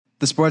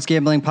The Sports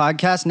Gambling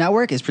Podcast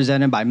Network is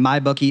presented by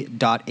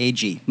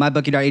MyBookie.ag.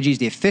 MyBookie.ag is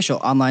the official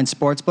online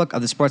sportsbook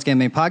of the Sports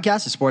Gambling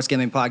Podcast, the Sports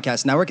Gambling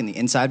Podcast Network, and the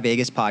Inside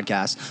Vegas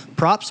podcast.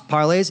 Props,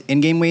 parlays,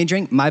 in-game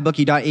wagering,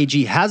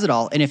 MyBookie.ag has it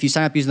all. And if you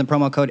sign up using the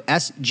promo code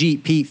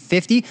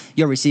SGP50,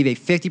 you'll receive a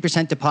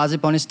 50%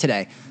 deposit bonus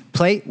today.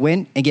 Play,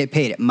 win, and get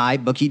paid at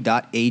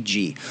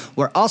mybookie.ag.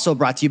 We're also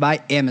brought to you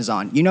by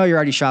Amazon. You know you're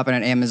already shopping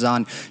at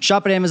Amazon.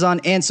 Shop at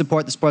Amazon and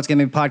support the Sports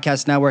Gambling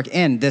Podcast Network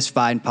and this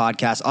fine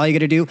podcast. All you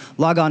got to do,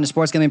 log on to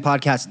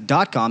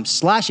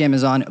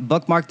sportsgamblingpodcast.com/Amazon,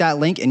 bookmark that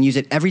link, and use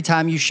it every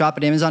time you shop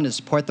at Amazon to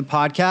support the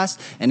podcast.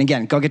 And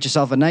again, go get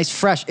yourself a nice,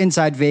 fresh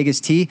Inside Vegas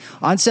tee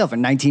on sale for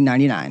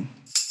 $19.99.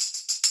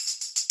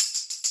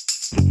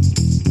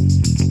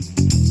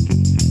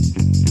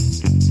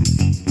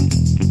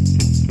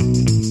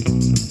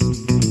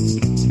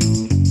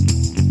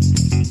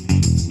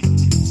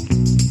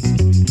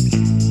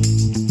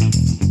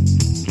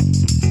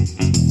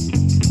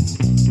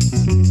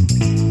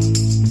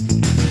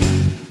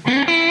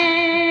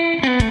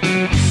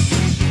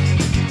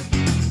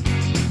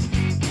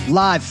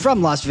 Live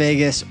from Las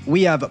Vegas,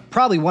 we have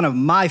probably one of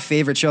my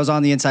favorite shows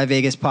on the Inside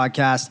Vegas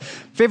podcast.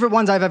 Favorite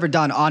ones I've ever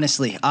done,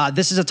 honestly.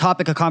 This is a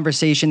topic of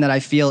conversation that I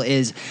feel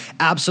is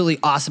absolutely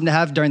awesome to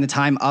have during the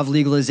time of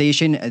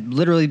legalization,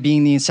 literally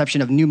being the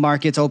inception of new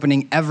markets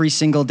opening every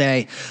single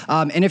day.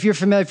 And if you're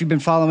familiar, if you've been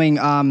following,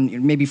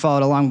 maybe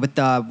followed along with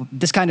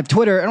this kind of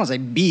Twitter, I don't want to say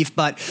beef,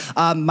 but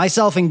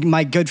myself and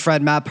my good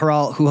friend Matt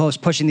Peralt, who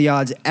hosts Pushing the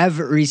Odds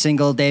every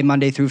single day,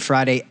 Monday through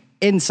Friday,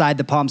 inside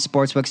the Palm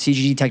Sportsbook,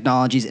 CGG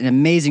Technologies, an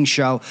amazing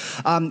show.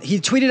 He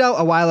tweeted out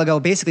a while ago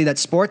basically that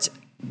sports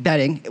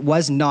betting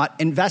was not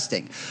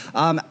investing.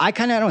 I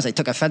kind of, I don't want to say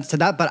took offense to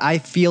that, but I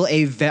feel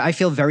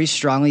very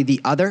strongly the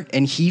other,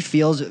 and he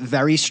feels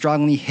very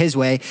strongly his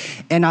way.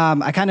 And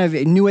I kind of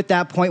knew at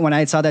that point when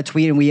I saw that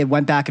tweet and we had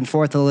went back and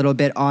forth a little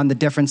bit on the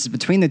differences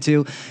between the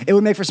two, it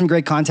would make for some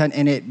great content,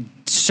 and it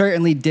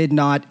certainly did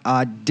not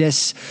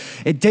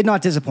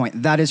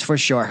disappoint. That is for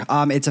sure.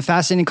 It's a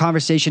fascinating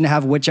conversation to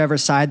have whichever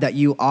side that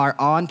you are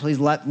on. Please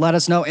let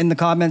us know in the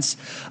comments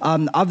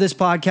of this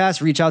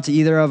podcast. Reach out to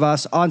either of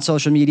us on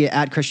social media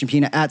at Christian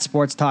Pina, at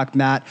Sports Talk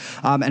Matt.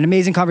 An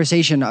amazing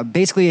conversation.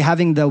 Basically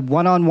having the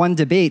one-on-one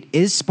debate.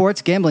 Is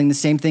sports gambling the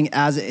same thing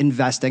as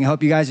investing? I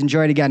hope you guys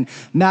enjoyed. Again,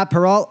 Matt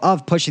Peralt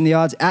of Pushing the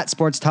Odds at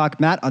Sports Talk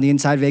Matt on the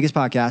Inside Vegas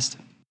podcast.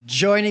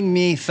 Joining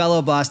me,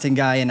 fellow Boston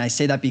guy, and I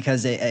say that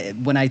because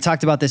when I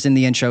talked about this in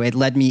the intro, it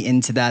led me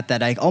into that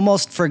I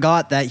almost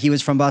forgot that he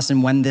was from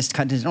Boston when this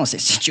kind of, I don't want to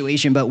say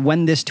situation, but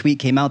when this tweet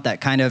came out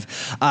that kind of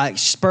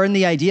spurred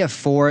the idea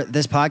for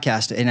this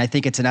podcast. And I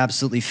think it's an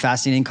absolutely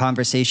fascinating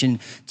conversation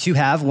to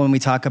have when we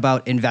talk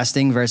about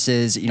investing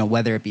versus,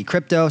 whether it be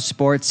crypto,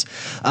 sports,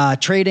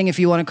 trading, if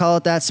you want to call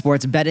it that,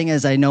 sports betting,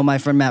 as I know my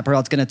friend Matt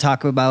Peralt's going to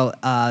talk about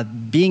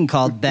being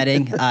called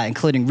betting,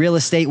 including real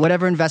estate,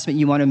 whatever investment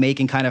you want to make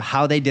and kind of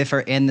how they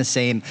differ and the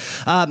same.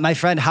 My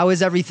friend, how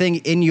is everything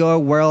in your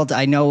world?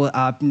 I know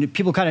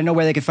people kind of know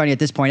where they can find you at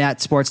this point,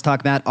 at Sports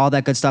Talk Matt, all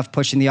that good stuff,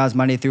 Pushing the Odds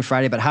Monday through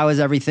Friday. But how is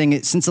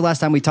everything? Since the last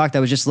time we talked, I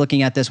was just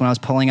looking at this when I was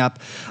pulling up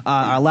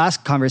our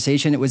last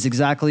conversation. It was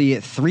exactly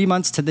 3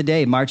 months to the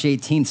day, March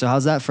 18th. So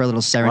how's that for a little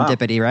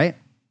serendipity, wow. Right?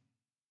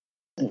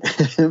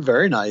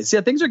 Very nice.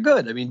 Yeah, things are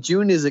good. I mean,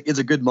 June is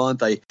a good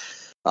month.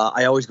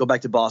 I always go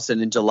back to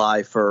Boston in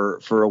July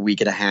for a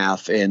week and a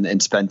half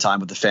and spend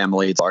time with the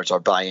family. It's our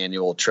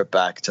biannual trip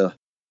back to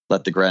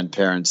let the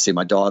grandparents see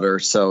my daughter.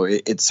 So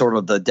it's sort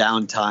of the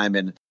downtime,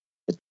 and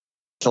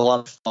it's a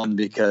lot of fun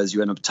because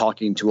you end up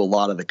talking to a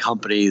lot of the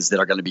companies that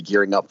are going to be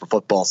gearing up for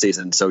football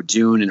season. So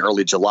June and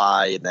early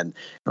July, and then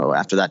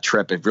after that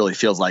trip, it really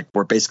feels like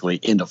we're basically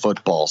into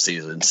football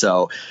season.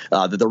 So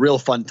the real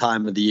fun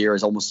time of the year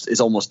is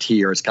almost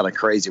here. It's kind of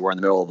crazy. We're in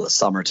the middle of the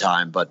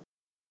summertime, but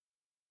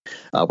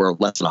we're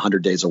less than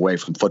 100 days away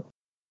from football.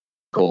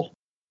 Cool.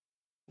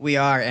 We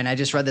are, and I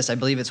just read this. I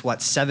believe it's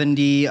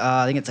 70.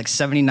 I think it's like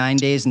 79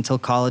 days until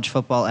college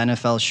football,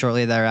 NFL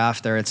shortly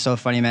thereafter. It's so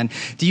funny, man.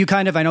 Do you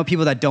kind of? I know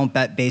people that don't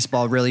bet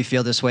baseball really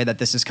feel this way. That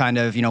this is kind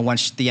of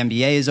once the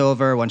NBA is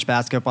over, once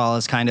basketball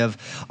is kind of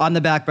on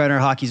the back burner,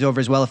 hockey's over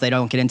as well. If they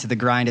don't get into the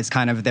grind, it's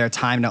kind of their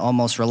time to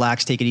almost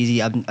relax, take it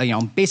easy.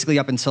 Basically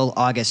up until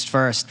August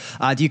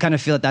 1st. Do you kind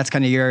of feel that that's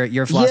kind of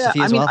your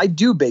philosophy as well? I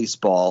do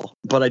baseball,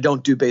 but I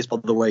don't do baseball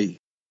the way.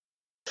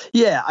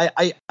 Yeah,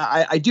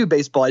 I do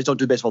baseball. I just don't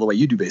do baseball the way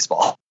you do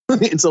baseball.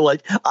 And so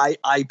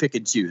I pick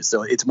and choose.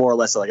 So it's more or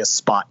less like a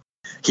spot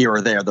here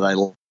or there that I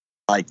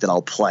like that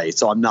I'll play.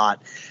 So I'm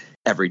not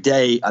every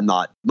day. I'm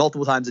not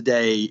multiple times a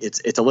day.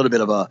 It's a little bit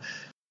of a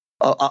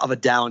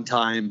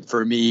downtime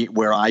for me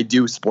where I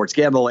do sports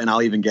gamble, and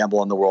I'll even gamble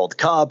on the World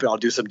Cup, and I'll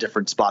do some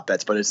different spot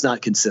bets, but it's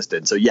not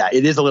consistent. So yeah,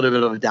 it is a little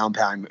bit of a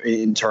downtime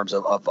in terms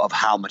of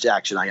how much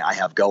action I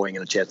have going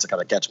and a chance to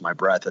kind of catch my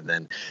breath and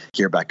then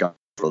gear back up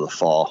for the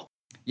fall.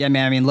 Yeah,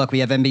 man. I mean, look, we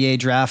have NBA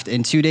draft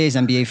in 2 days,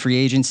 NBA free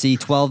agency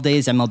 12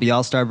 days, MLB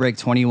All-Star break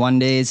 21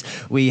 days.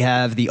 We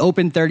have the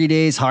Open 30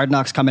 days, Hard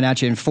Knocks coming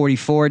at you in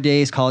 44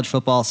 days, college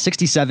football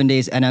 67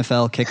 days,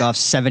 NFL kickoff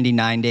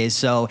 79 days.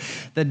 So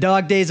the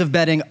dog days of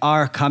betting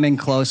are coming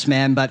close,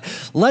 man. But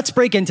let's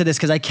break into this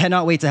because I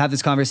cannot wait to have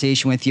this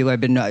conversation with you. I've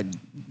been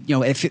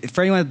if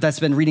for anyone that's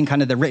been reading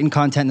kind of the written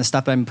content and the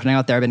stuff I'm putting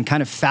out there, I've been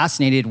kind of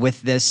fascinated with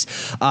this.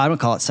 I don't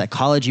call it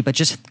psychology, but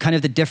just kind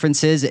of the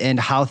differences and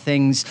how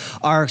things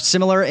are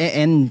similar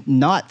and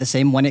not the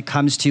same when it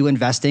comes to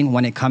investing,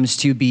 when it comes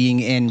to being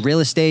in real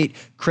estate,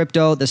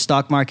 crypto, the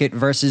stock market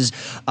versus,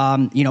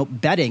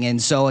 betting.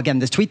 And so again,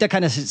 this tweet that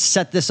kind of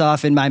set this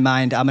off in my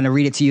mind, I'm going to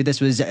read it to you.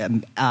 This was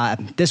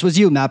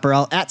you, Matt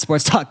Burrell at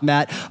Sports Talk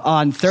Matt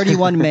on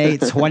 31 May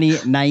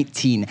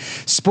 2019.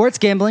 Sports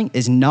gambling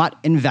is not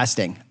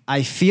investing.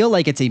 I feel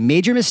like it's a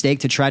major mistake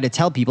to try to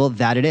tell people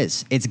that it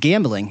is. It's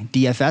gambling.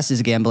 DFS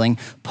is gambling.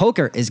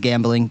 Poker is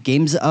gambling.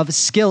 Games of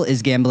skill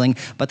is gambling.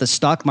 But the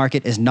stock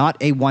market is not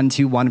a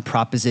 1-to-1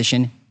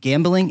 proposition.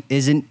 Gambling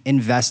isn't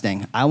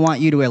investing. I want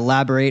you to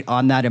elaborate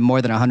on that in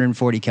more than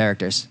 140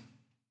 characters.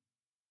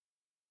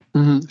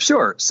 Mm-hmm.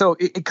 Sure. So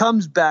it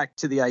comes back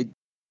to the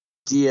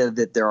idea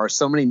that there are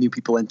so many new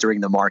people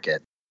entering the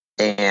market.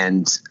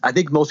 And I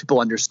think most people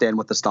understand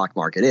what the stock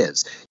market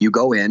is. You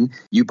go in,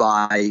 you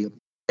buy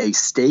a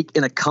stake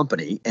in a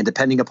company, and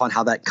depending upon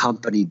how that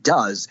company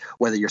does,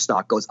 whether your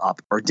stock goes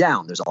up or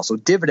down. There's also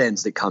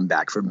dividends that come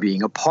back from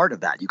being a part of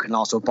that. You can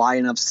also buy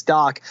enough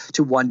stock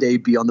to one day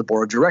be on the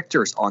board of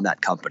directors on that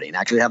company and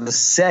actually have a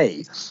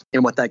say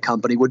in what that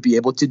company would be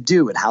able to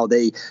do and how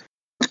they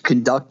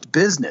conduct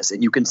business.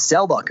 And you can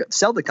sell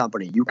the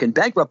company. You can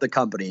bankrupt the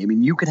company. I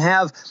mean, you can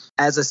have,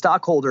 as a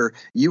stockholder,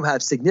 you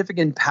have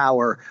significant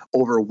power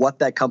over what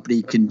that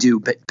company can do,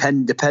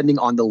 depending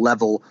on the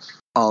level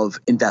of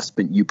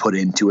investment you put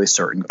into a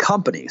certain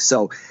company.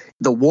 So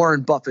the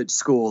Warren Buffett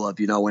school of,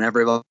 when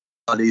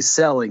everybody's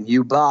selling,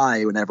 you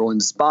buy, when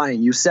everyone's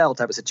buying, you sell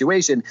type of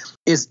situation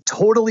is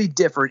totally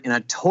different in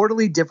a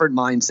totally different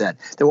mindset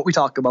than what we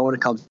talk about when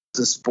it comes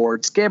to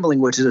sports gambling,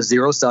 which is a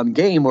zero-sum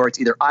game where it's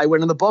either I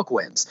win or the book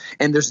wins.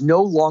 And there's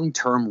no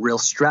long-term real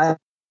strategy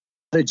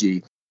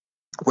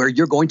where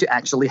you're going to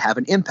actually have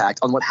an impact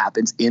on what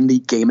happens in the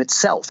game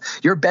itself.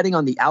 You're betting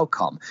on the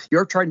outcome.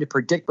 You're trying to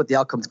predict what the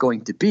outcome is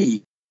going to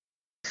be.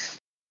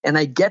 And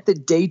I get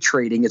that day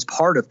trading is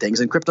part of things,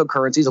 and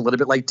cryptocurrency is a little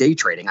bit like day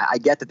trading. I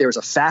get that there's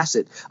a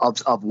facet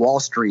of Wall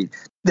Street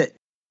that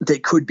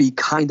could be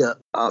kind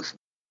of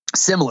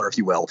similar, if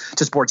you will,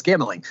 to sports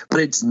gambling,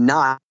 but it's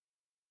not.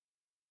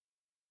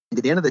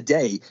 At the end of the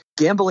day,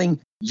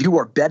 gambling, you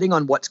are betting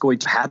on what's going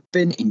to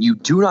happen, and you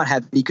do not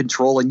have any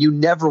control, and you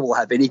never will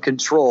have any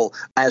control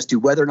as to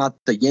whether or not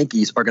the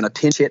Yankees are going to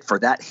pinch hit for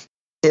that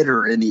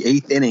hitter in the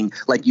 8th inning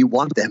like you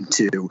want them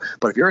to.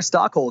 But if you're a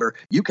stockholder,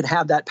 you can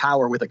have that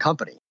power with a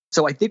company.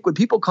 So I think when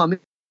people come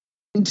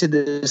into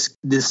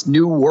this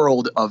new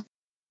world of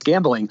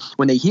gambling,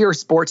 when they hear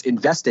sports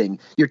investing,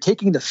 you're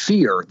taking the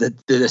fear,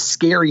 the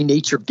scary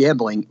nature of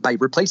gambling, by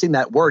replacing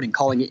that word and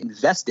calling it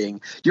investing.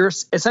 You're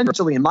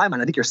essentially, in my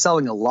mind, I think you're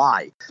selling a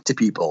lie to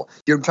people.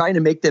 You're trying to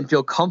make them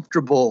feel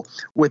comfortable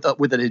with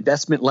an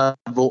investment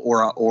level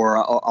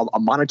or a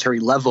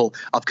monetary level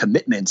of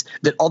commitment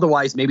that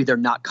otherwise maybe they're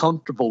not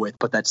comfortable with.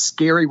 But that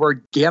scary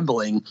word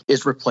gambling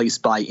is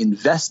replaced by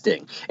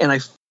investing. And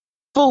I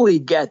fully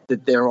get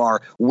that there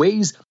are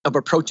ways of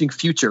approaching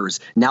futures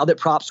now that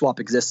PropSwap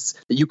exists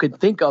that you can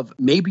think of.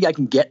 Maybe I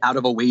can get out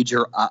of a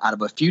wager, out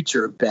of a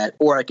future bet,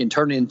 or I can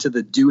turn into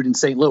the dude in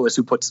St. Louis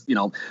who puts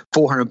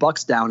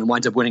 $400 down and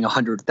winds up winning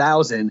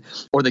 100,000,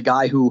 or the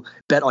guy who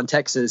bet on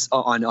Texas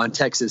on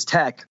Texas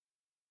Tech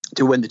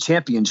to win the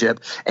championship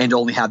and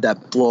only have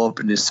that blow up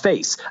in his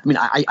face. I mean,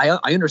 I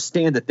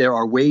understand that there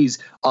are ways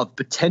of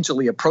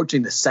potentially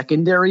approaching the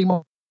secondary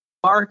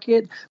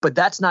market, but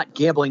that's not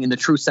gambling in the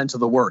true sense of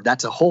the word.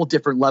 That's a whole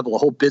different level, a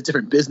whole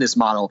different business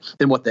model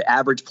than what the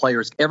average player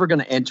is ever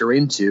going to enter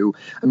into.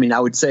 I mean, I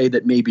would say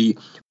that maybe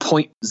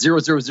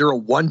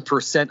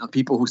 0.0001% of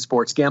people who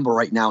sports gamble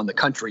right now in the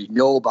country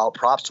know about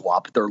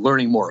PropSwap. They're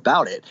learning more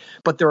about it,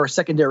 but there are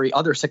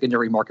other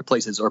secondary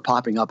marketplaces are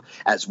popping up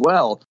as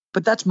well.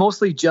 But that's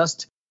mostly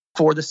just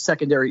for the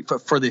secondary,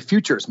 for the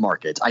futures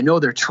market. I know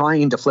they're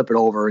trying to flip it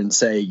over and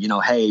say,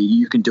 hey,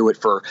 you can do it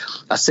for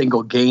a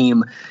single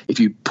game. If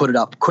you put it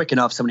up quick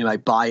enough, somebody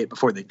might buy it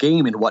before the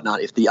game and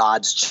whatnot. If the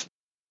odds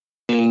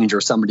change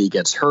or somebody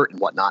gets hurt and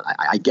whatnot,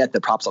 I get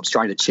that PropSwap's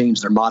trying to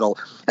change their model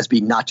as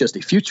being not just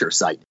a future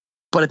site.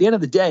 But at the end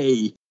of the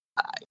day,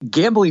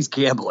 gambling is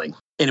gambling.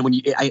 And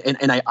when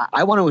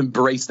I want to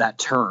embrace that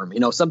term.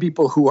 Some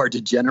people who are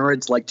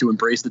degenerates like to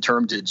embrace the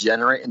term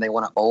degenerate, and they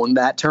want to own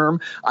that term.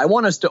 I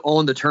want us to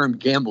own the term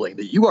gambling,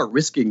 that you are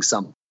risking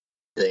something,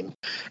 and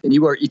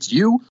it's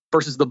you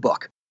versus the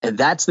book. And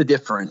that's the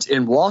difference.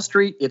 In Wall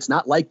Street, it's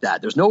not like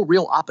that. There's no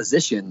real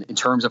opposition in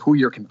terms of who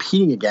you're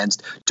competing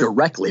against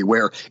directly,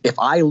 where if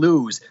I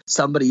lose,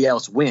 somebody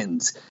else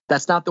wins.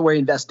 That's not the way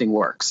investing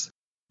works.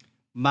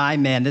 My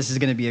man, this is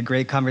going to be a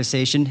great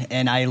conversation.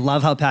 And I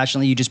love how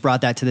passionately you just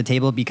brought that to the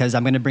table, because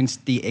I'm going to bring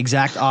the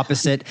exact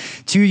opposite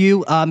to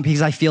you,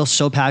 because I feel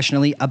so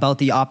passionately about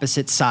the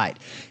opposite side.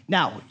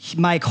 Now,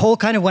 my whole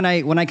kind of, when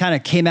I kind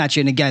of came at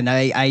you, and again,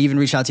 I even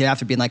reached out to you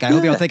after being like, I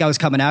hope you don't think I was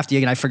coming after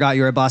you, and I forgot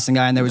you were a Boston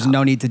guy and there was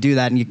no need to do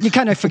that. And you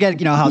kind of forget,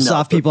 how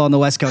soft people on the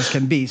West Coast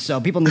can be. So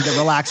people need to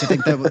relax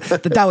and think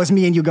that was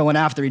me and you going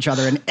after each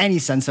other in any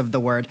sense of the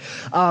word.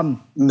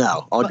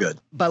 No, all good.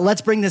 But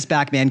let's bring this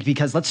back, man,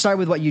 because let's start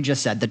with what you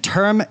just said, the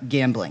term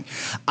gambling.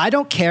 I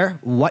don't care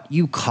what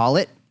you call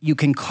it. You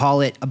can call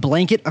it a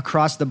blanket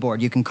across the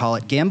board. You can call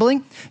it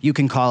gambling. You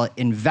can call it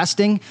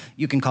investing.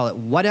 You can call it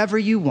whatever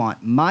you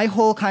want. My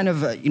whole kind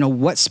of,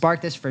 what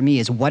sparked this for me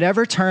is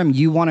whatever term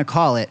you want to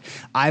call it,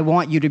 I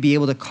want you to be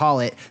able to call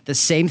it the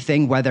same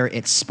thing, whether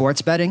it's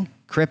sports betting,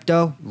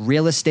 crypto,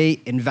 real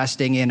estate,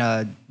 investing in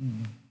a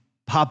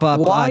pop-up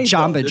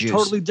Jamba Juice. They're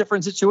totally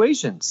different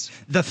situations.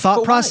 The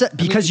thought process,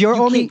 because you're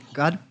only...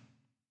 God?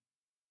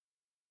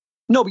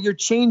 No, but you're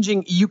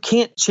changing. You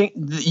can't change.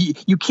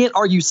 You can't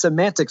argue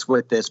semantics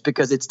with this,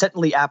 because it's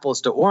technically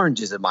apples to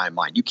oranges in my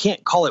mind. You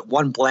can't call it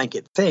one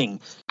blanket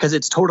thing, because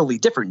it's totally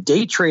different.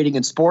 Day trading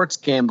and sports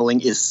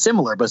gambling is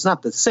similar, but it's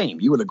not the same.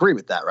 You would agree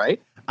with that,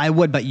 right? I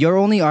would, but your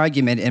only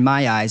argument in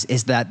my eyes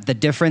is that the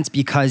difference,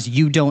 because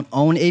you don't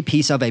own a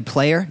piece of a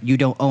player, you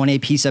don't own a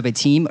piece of a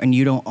team, and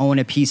you don't own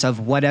a piece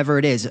of whatever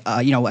it is,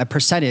 a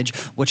percentage,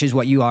 which is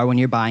what you are when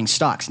you're buying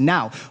stocks.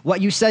 Now,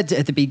 what you said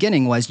at the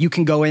beginning was you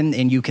can go in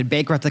and you could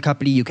bankrupt the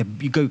company, you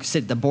go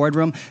sit in the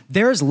boardroom.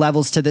 There's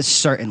levels to this,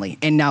 certainly.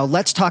 And now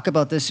let's talk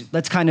about this.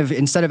 Let's kind of,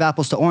 instead of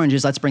apples to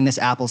oranges, let's bring this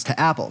apples to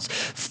apples.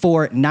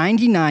 For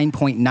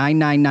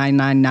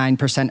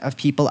 99.99999% of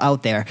people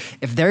out there,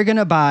 if they're going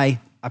to buy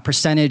a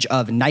percentage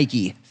of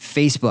Nike,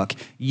 Facebook,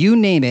 you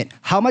name it,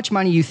 how much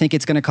money you think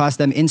it's going to cost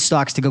them in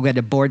stocks to go get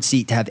a board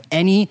seat to have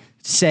any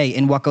say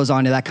in what goes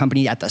on to that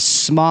company at the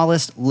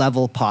smallest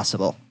level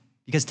possible?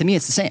 Because to me,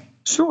 it's the same.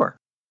 Sure.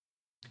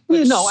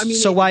 Yeah, no, I mean,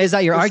 so why is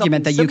that your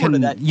argument that you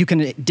can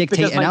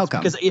dictate an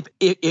outcome? Because if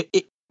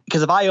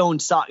I own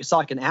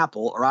stock in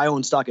Apple, or I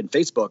own stock in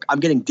Facebook, I'm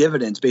getting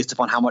dividends based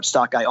upon how much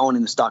stock I own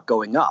and the stock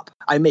going up.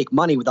 I make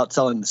money without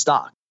selling the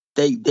stock.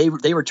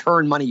 They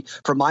return money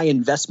for my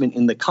investment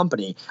in the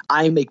company.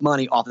 I make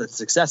money off the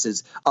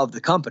successes of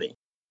the company.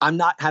 I'm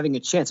not having a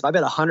chance. If I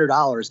bet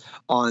 $100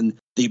 on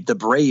the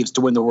Braves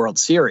to win the World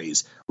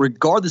Series,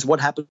 regardless of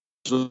what happens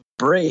with the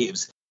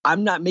Braves,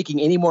 I'm not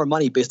making any more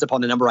money based upon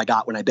the number I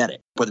got when I bet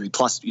it, whether it be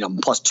plus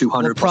 200, plus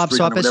 300,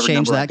 PropSwap has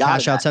changed that.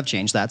 Cash outs have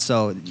changed that.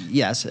 So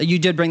yes, you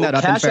did bring that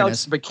up in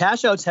fairness. But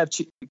cash outs have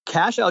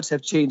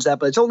changed that,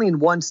 but it's only in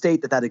one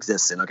state that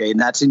exists in, okay? And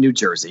that's in New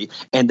Jersey.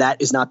 And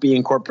that is not being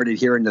incorporated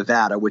here in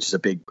Nevada, which is a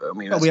big,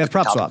 we have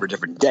PropSwap for a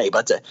different day.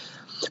 But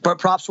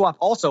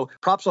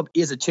PropSwap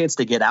is a chance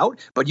to get out,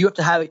 but you have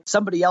to have,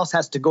 somebody else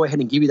has to go ahead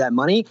and give you that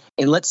money.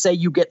 And let's say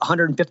you get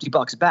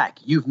 $150 back.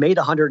 You've made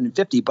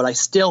 $150, but I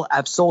still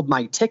have sold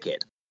my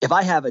ticket. If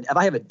I have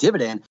a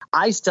dividend,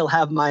 I still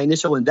have my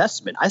initial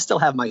investment. I still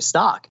have my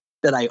stock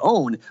that I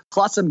own,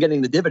 plus I'm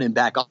getting the dividend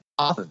back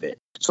off of it.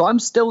 So I'm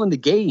still in the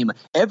game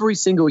every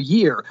single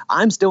year.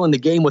 I'm still in the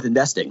game with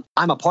investing.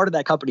 I'm a part of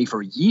that company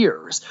for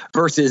years,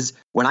 versus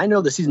when I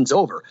know the season's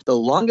over, the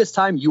longest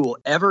time you will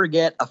ever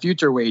get a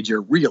future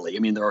wager, really. I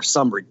mean, there are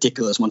some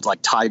ridiculous ones like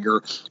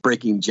Tiger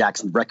breaking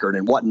Jackson's record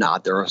and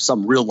whatnot. There are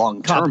some real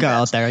long-term bets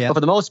out there, yeah. But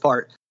for the most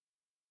part,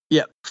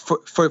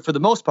 for the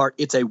most part,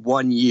 it's a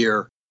 1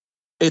 year.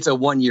 It's a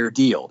 1 year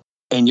deal.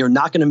 And you're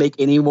not going to make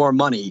any more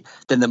money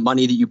than the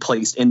money that you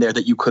placed in there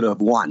that you could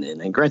have won.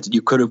 And granted,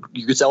 you could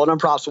sell it on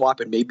PropSwap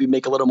and maybe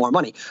make a little more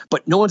money,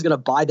 but no one's going to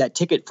buy that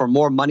ticket for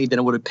more money than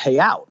it would pay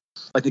out.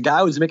 Like the guy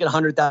who was making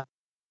 $100,000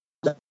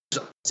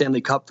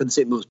 Stanley Cup for the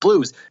St. Louis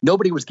Blues,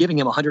 nobody was giving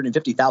him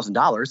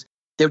 $150,000.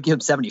 They would give him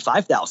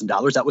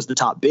 $75,000. That was the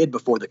top bid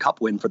before the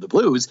Cup win for the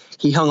Blues.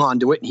 He hung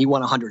on to it and he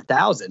won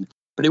 $100,000,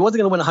 but he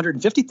wasn't going to win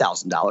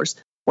 $150,000.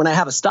 When I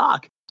have a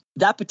stock,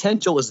 that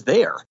potential is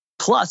there.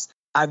 Plus,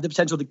 I have the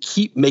potential to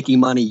keep making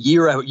money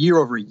year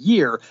over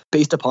year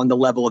based upon the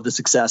level of the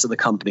success of the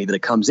company that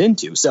it comes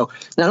into. So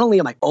not only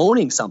am I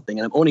owning something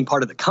and I'm owning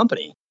part of the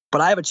company,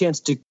 but I have a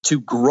chance to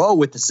grow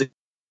with the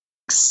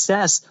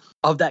success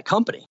of that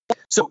company.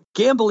 So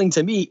gambling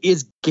to me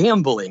is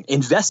gambling.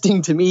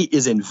 Investing to me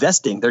is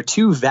investing. They're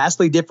two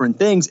vastly different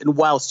things. And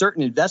while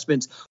certain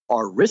investments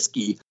are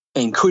risky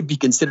and could be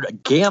considered a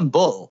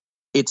gamble,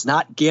 it's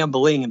not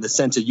gambling in the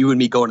sense of you and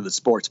me going to the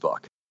sports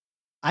book.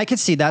 I could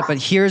see that, but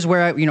here's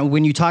where,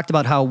 when you talked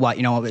about how,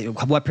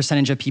 what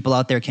percentage of people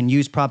out there can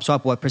use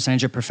PropSwap, what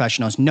percentage of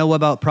professionals know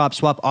about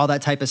PropSwap, all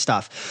that type of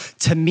stuff.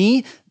 To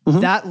me,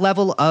 that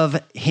level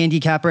of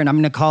handicapper, and I'm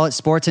going to call it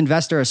sports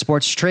investor or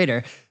sports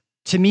trader,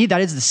 to me, that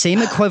is the same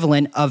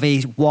equivalent of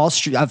a Wall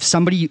Street, of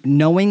somebody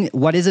knowing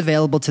what is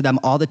available to them,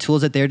 all the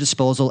tools at their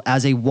disposal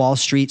as a Wall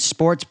Street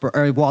sports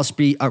or Wall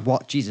Street,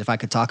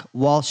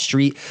 Wall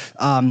Street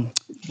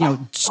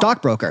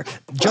stockbroker.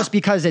 Just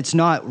because it's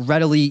not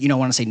readily, I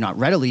want to say not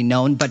readily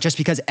known, but just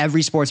because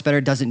every sports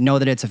bettor doesn't know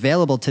that it's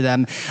available to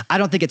them, I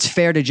don't think it's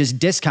fair to just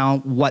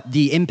discount what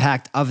the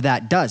impact of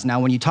that does. Now,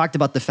 when you talked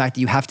about the fact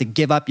that you have to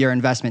give up your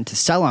investment to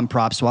sell on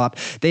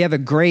PropSwap, they have a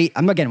great,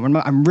 I'm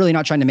really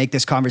not trying to make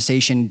this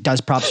conversation,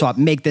 does PropSwap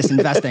make this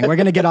investing? We're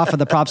going to get off of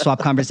the PropSwap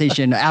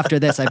conversation after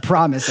this, I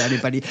promise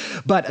everybody.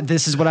 But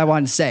this is what I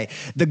wanted to say.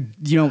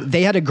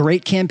 They had a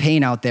great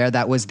campaign out there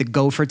that was the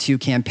Go for Two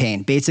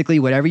campaign. Basically,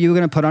 whatever you were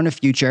going to put on a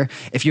future,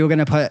 if you were going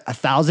to put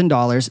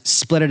 $1,000,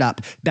 split it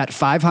up, bet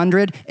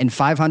 $500 and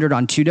 $500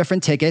 on two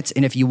different tickets.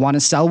 And if you want to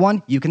sell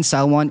one, you can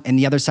sell one. And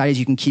the other side is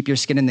you can keep your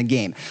skin in the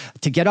game.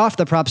 To get off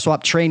the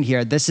PropSwap train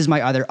here, this is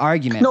my other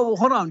argument. No,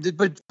 hold on.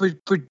 But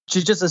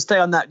just to stay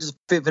on that, just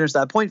finish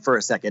that point for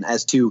a second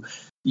as to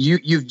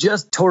you've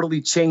just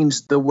totally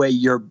changed the way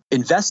you're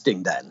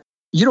investing then.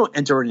 You don't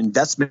enter an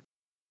investment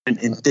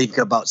and think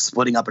about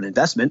splitting up an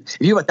investment.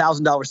 If you have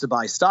 $1,000 to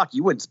buy stock,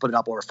 you wouldn't split it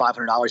up over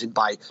 $500 and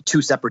buy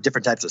two separate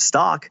different types of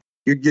stock.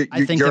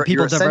 I think that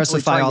people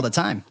diversify all the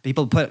time.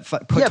 People put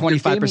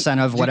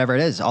 25% of whatever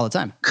it is all the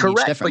time.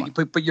 Correct,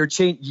 but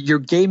you're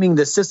gaming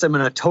the system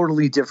in a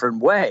totally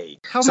different way.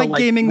 How am I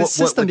gaming the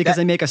system? Because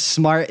I make a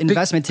smart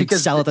investment to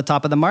sell at the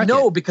top of the market.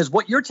 No, because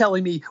what you're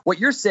telling me, what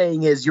you're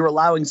saying is you're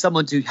allowing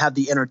someone to have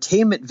the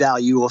entertainment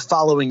value of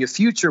following a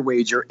future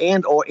wager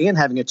and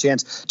having a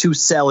chance to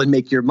sell and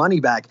make your money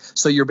back.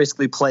 So you're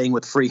basically playing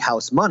with free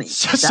house money.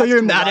 So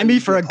you're mad at me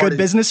for a good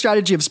business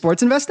strategy of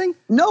sports investing?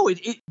 No,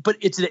 but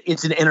it's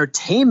an entertainment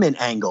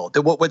angle.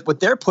 That what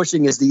they're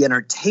pushing is the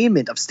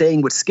entertainment of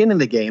staying with skin in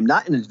the game,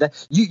 not an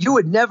invest. You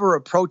would never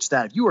approach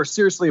that. If you were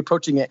seriously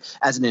approaching it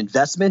as an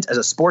investment, as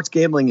a sports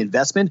gambling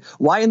investment,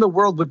 why in the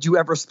world would you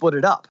ever split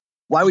it up?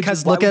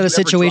 Because look at a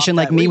situation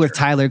like me with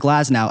Tyler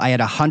Glasnow. I had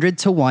 100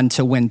 to 1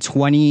 to win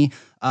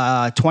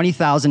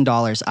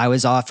 $20,000. I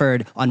was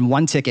offered on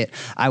one ticket.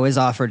 I was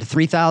offered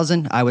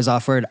 $3,000. I was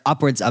offered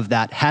upwards of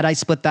that. Had I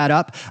split that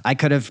up, I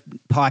could have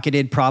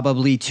pocketed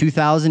probably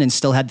 $2,000 and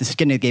still had the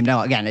skin in the game.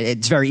 Now, again,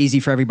 it's very easy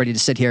for everybody to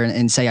sit here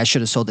and say I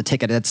should have sold the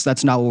ticket.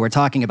 That's not what we're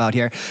talking about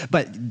here.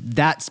 But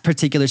that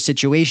particular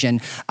situation,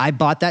 I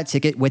bought that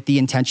ticket with the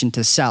intention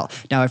to sell.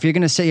 Now, if you're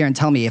going to sit here and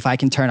tell me if I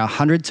can turn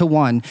 100 to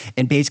 1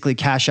 and basically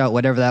cash out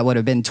whatever that would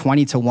have been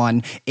 20 to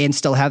 1 and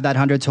still have that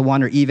 100 to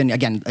 1, or even,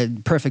 again, a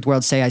perfect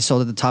world, say I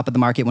sold at the top of the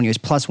market when he was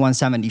plus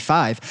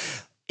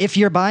 175. If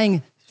you're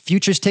buying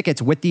futures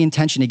tickets with the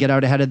intention to get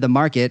out ahead of the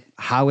market,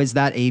 how is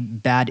that a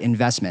bad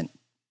investment?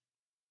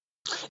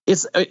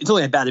 It's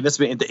only a bad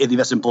investment if the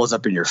investment blows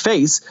up in your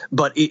face,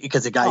 but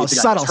because the guy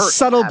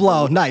subtle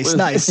blow, nice.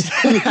 Well,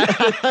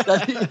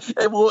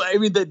 I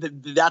mean,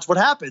 that's what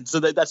happened. So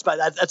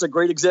that's a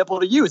great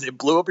example to use. It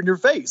blew up in your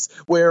face.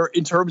 Where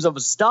in terms of a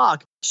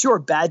stock, sure,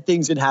 bad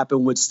things can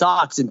happen with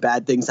stocks, and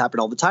bad things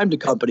happen all the time to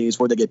companies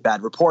where they get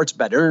bad reports,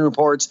 bad earning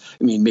reports.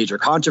 I mean, major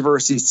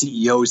controversies,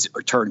 CEOs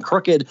turn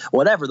crooked,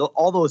 whatever.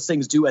 All those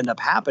things do end up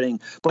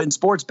happening. But in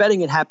sports betting,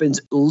 it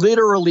happens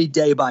literally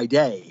day by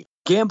day.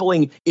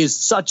 Gambling is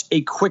such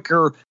a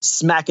quicker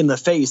smack in the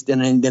face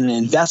than an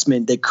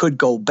investment that could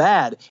go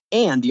bad.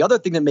 And the other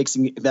thing that makes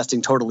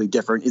investing totally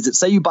different is that,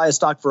 say you buy a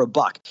stock for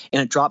 $1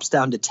 and it drops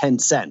down to 10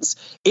 cents.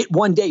 It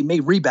one day may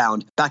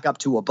rebound back up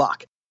to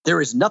 $1. There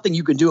is nothing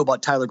you can do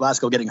about Tyler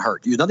Glasgow getting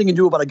hurt. There's nothing you can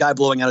do about a guy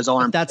blowing out his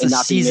arm. That's a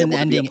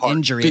season-ending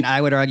injury, and I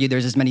would argue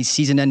there's as many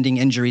season-ending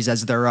injuries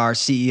as there are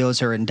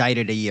CEOs who are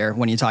indicted a year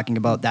when you're talking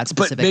about that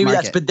specific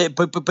market. But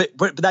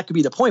that could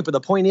be the point. But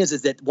the point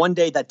is that one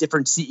day that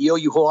different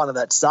CEO, you hold on to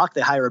that stock,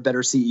 they hire a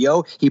better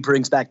CEO, he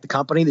brings back the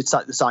company, the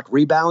stock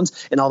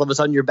rebounds, and all of a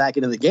sudden you're back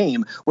into the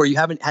game where you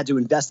haven't had to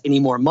invest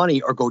any more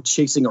money or go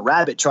chasing a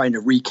rabbit trying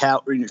to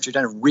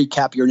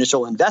recap your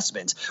initial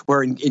investment.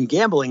 Where in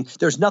gambling,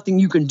 there's nothing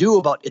you can do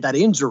about that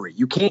injury.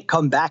 You can't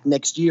come back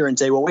next year and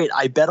say, well, wait,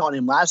 I bet on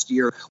him last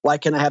year. Why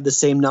can't I have the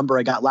same number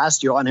I got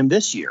last year on him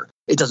this year?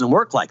 It doesn't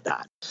work like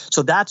that.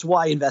 So that's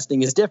why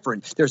investing is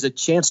different. There's a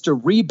chance to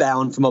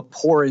rebound from a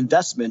poor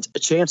investment, a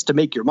chance to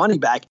make your money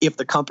back if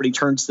the company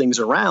turns things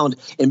around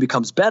and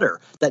becomes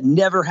better. That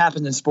never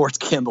happens in sports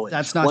gambling.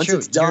 That's not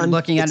true. You're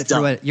looking at it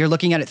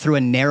through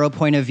a narrow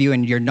point of view,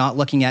 and you're not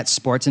looking at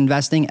sports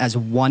investing as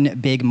one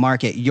big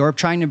market. You're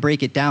trying to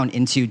break it down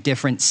into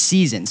different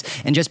seasons.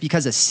 And just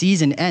because a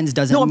season ends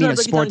doesn't mean a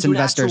sports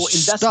investor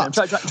stops.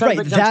 I'm trying to break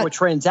it down to a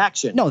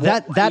transaction. No,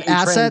 that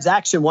asset.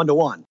 Transaction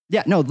one-to-one.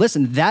 Yeah, no,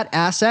 listen, that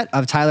asset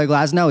of Tyler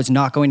Glasnow is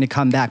not going to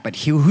come back. But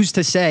who's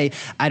to say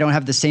I don't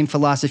have the same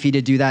philosophy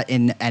to do that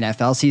in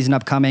NFL season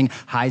upcoming,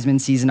 Heisman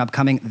season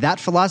upcoming? That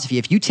philosophy,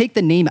 if you take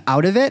the name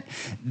out of it,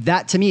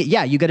 that to me,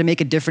 yeah, you got to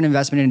make a different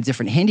investment in a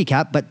different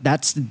handicap. But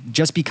that's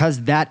just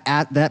because that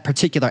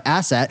particular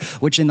asset,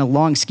 which in the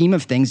long scheme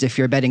of things, if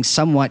you're betting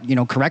somewhat,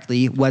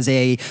 correctly, was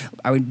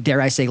dare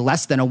I say,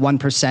 less than a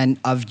 1%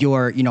 of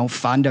your,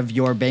 fund, of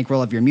your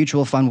bankroll, of your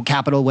mutual fund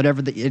capital,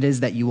 whatever it is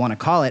that you want to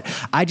call it.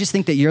 I just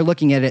think that you're you're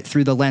looking at it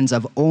through the lens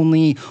of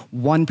only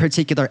one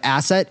particular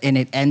asset and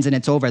it ends and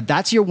it's over.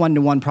 That's your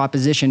one-to-one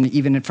proposition,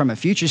 even from a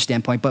future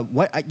standpoint. But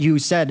what you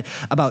said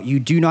about you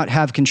do not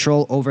have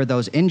control over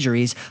those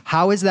injuries,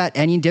 how is that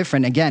any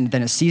different, again,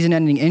 than a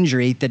season-ending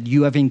injury that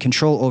you have in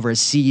control over as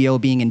CEO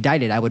being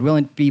indicted? I would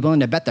be willing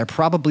to bet they're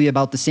probably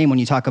about the same when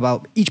you talk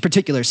about each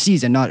particular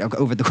season, not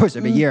over the course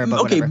of a year.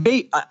 But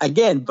okay,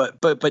 again, but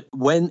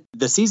when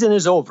the season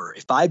is over,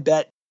 if I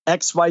bet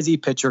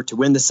XYZ pitcher to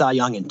win the Cy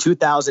Young in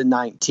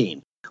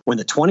 2019, when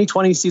the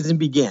 2020 season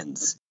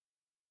begins,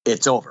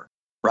 it's over,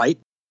 right?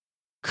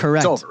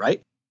 Correct. It's over,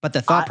 right? But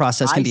the thought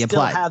process can be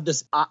applied. I still have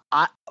this,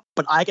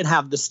 but I can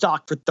have the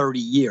stock for 30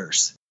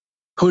 years.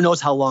 Who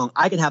knows how long?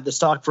 I can have the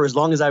stock for as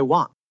long as I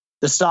want.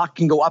 The stock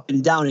can go up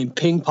and down and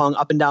ping pong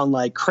up and down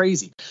like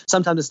crazy.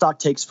 Sometimes the stock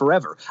takes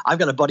forever. I've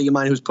got a buddy of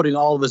mine who's putting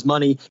all of his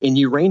money in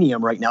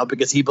uranium right now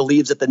because he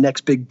believes that the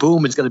next big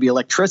boom is going to be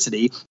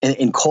electricity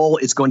and coal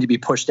is going to be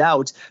pushed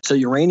out. So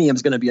uranium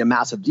is going to be a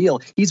massive deal.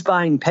 He's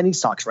buying penny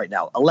stocks right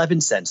now, 11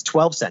 cents,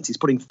 12 cents. He's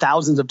putting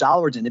thousands of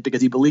dollars in it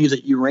because he believes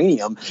that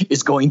uranium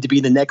is going to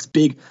be the next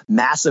big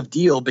massive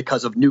deal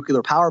because of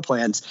nuclear power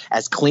plants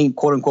as clean,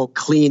 quote unquote,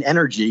 clean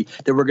energy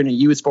that we're going to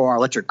use for our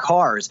electric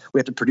cars. We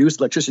have to produce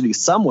electricity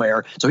somewhere.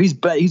 So he's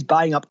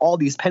buying up all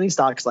these penny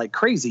stocks like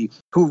crazy,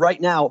 who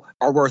right now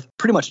are worth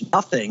pretty much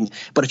nothing.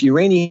 But if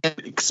uranium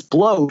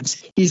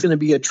explodes, he's going to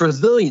be a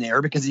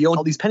trizillionaire because he owns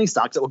all these penny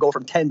stocks that will go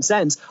from 10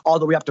 cents all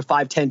the way up to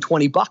 5, 10,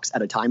 20 bucks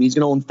at a time. He's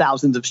going to own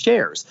thousands of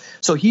shares.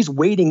 So he's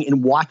waiting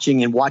and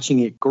watching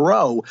it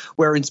grow,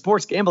 where in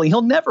sports gambling,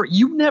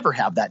 you never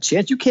have that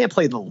chance. You can't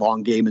play the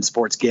long game in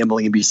sports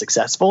gambling and be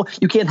successful.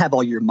 You can't have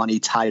all your money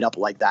tied up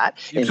like that.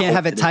 You can't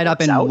have it tied up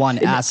in one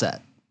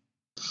asset.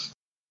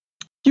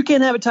 You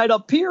can't have it tied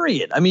up,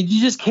 period. I mean, you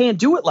just can't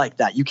do it like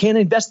that. You can't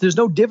invest. There's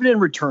no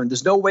dividend return.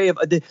 There's no way of,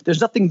 there's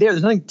nothing there.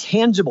 There's nothing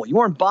tangible. You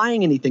aren't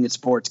buying anything in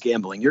sports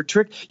gambling.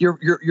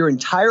 You're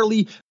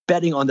entirely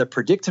betting on the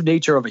predictive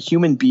nature of a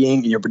human being,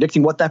 and you're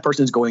predicting what that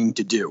person is going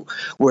to do.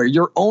 Where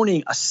you're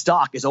owning a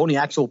stock is owning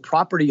actual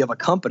property of a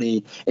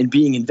company and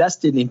being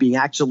invested and being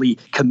actually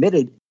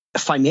committed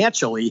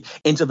financially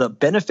into the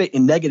benefit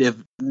and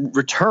negative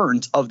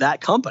returns of that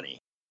company.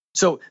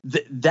 So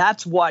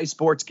that's why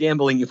sports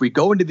gambling, if we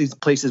go into these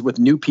places with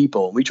new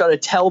people, we try to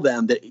tell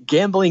them that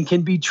gambling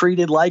can be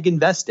treated like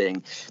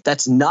investing.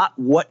 That's not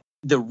what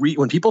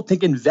when people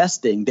think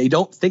investing, they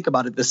don't think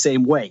about it the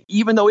same way.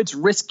 Even though it's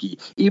risky,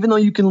 even though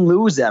you can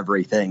lose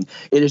everything,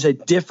 it is a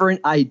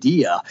different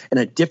idea and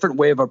a different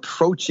way of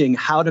approaching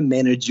how to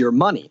manage your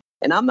money.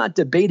 And I'm not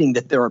debating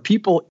that there are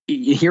people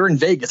here in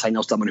Vegas. I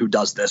know someone who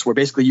does this, where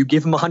basically you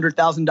give him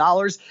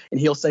 $100,000 and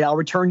he'll say, I'll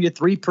return you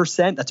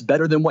 3%. That's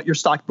better than what your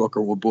stockbroker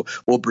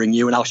will bring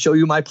you. And I'll show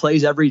you my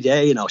plays every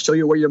day, and I'll show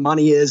you where your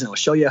money is, and I'll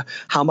show you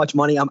how much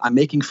money I'm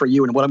making for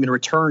you and what I'm going to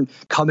return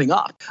coming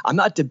up. I'm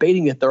not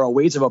debating that there are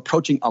ways of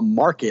approaching a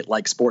market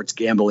like sports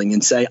gambling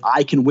and say,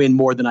 I can win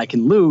more than I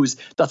can lose,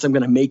 thus I'm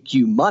going to make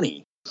you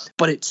money.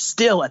 But it's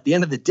still, at the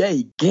end of the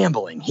day,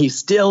 gambling. He's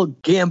still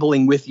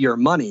gambling with your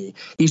money.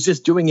 He's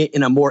just doing it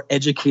in a more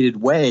educated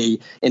way,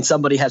 and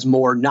somebody has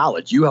more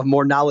knowledge. You have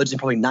more knowledge than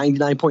probably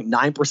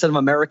 99.9% of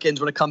Americans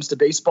when it comes to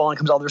baseball and it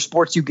comes to other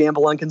sports you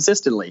gamble on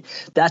consistently.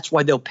 That's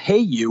why they'll pay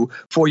you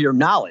for your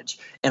knowledge.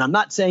 And I'm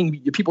not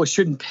saying people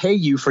shouldn't pay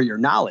you for your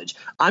knowledge.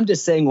 I'm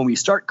just saying when we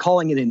start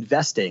calling it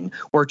investing,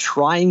 we're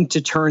trying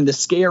to turn the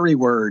scary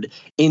word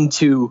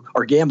into,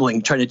 or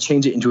gambling, trying to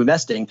change it into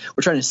investing.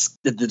 We're trying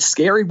to, the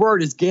scary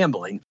word is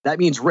gambling. That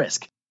means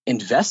risk.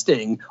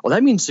 Investing, well,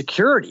 that means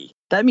security.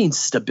 That means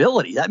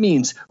stability. That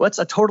means, well, that's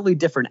a totally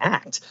different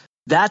act.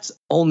 That's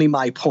only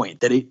my point,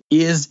 that it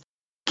is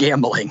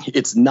gambling.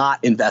 It's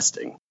not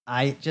investing.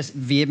 I just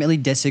vehemently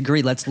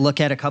disagree. Let's look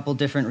at a couple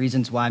different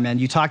reasons why, man.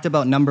 You talked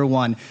about number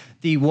one,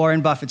 the Warren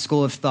Buffett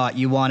school of thought.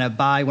 You want to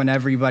buy when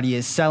everybody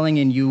is selling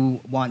and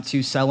you want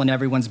to sell when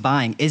everyone's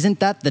buying. Isn't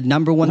that the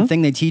number one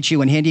thing they teach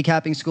you in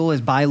handicapping school, is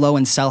buy low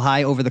and sell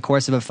high over the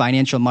course of a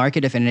financial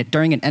market?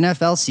 During an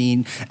NFL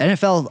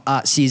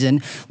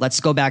season, let's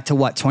go back to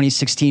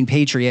 2016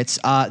 Patriots,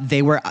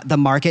 the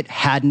market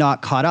had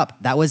not caught up.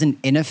 That was an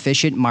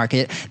inefficient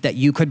market that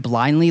you could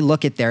blindly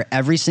look at there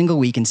every single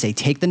week and say,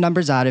 take the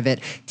numbers out of it,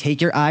 take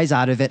your eyes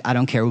out of it. I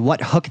don't care what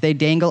hook they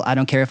dangle. I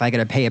don't care if I got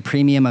to pay a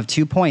premium of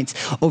 2 points.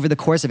 Over the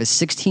course of a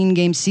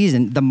 16-game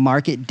season, the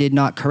market did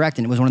not correct,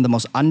 and it was one of the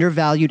most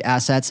undervalued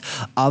assets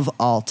of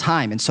all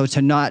time. And so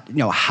to not,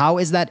 how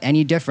is that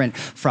any different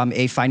from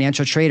a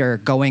financial trader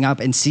going up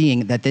and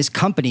seeing that this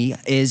company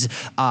is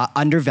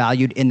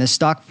undervalued in the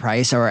stock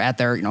price or at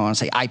their, I want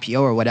to say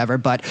IPO or whatever.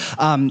 But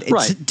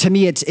right. To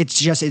me, it's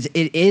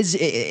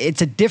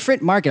a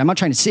different market. I'm not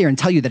trying to sit here and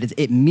tell you that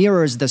it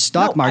mirrors the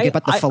stock market,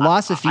 but the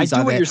philosophies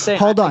of it.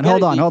 Hold on.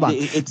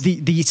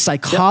 The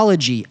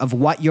psychology of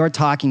what you're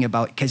talking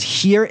about, because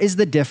here is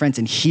the difference,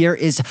 and here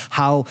is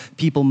how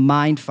people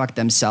mind fuck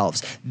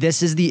themselves.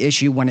 This is the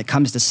issue when it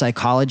comes to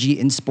psychology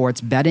in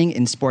sports betting,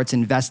 in sports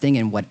investing,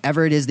 and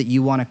whatever it is that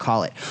you want to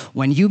call it.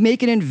 When you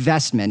make an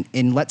investment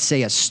in, let's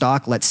say, a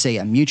stock, let's say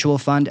a mutual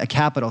fund, a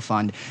capital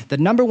fund, the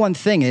number one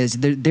thing is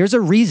there's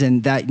a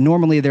reason that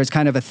normally there's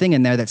kind of a thing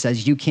in there that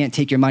says you can't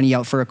take your money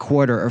out for a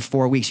quarter or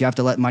 4 weeks. You have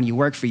to let money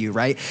work for you,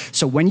 right?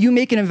 So when you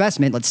make an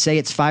investment, let's say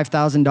it's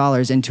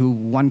 $5,000 into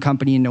one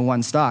company, into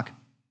one stock,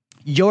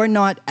 you're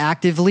not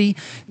actively,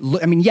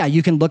 I mean, yeah,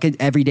 you can look at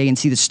every day and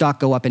see the stock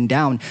go up and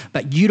down,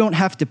 but you don't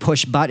have to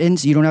push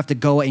buttons. You don't have to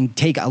go and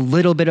take a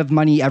little bit of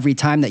money every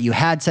time that you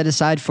had set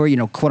aside for,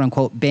 quote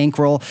unquote,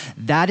 bankroll.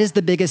 That is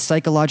the biggest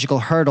psychological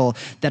hurdle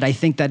that I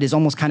think that is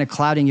almost kind of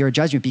clouding your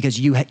judgment, because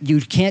you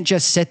can't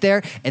just sit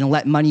there and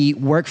let money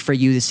work for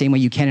you the same way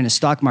you can in a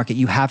stock market.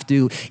 You have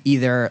to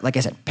either, like I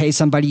said, pay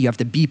somebody, you have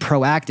to be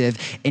proactive,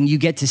 and you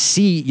get to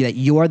see that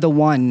you're the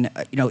one,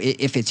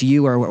 if it's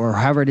you or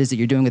however it is that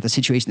you're doing with the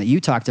situation that you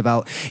talked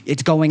about,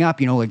 it's going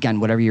up, again,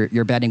 whatever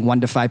you're betting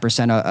 1 to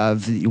 5%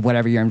 of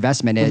whatever your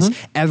investment is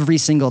every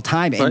single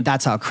time. And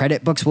that's how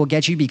credit books will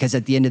get you, because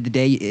at the end of the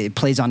day, it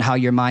plays on how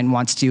your mind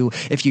wants to,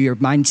 if your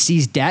mind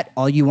sees debt,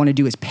 all you want to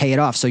do is pay it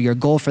off. So your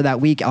goal for that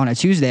week on a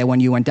Tuesday when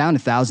you went down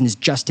 1,000 is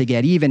just to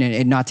get even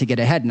and not to get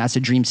ahead. And that's a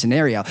dream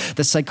scenario.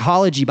 The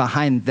psychology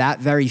behind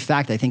that very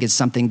fact, I think, is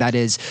something that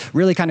is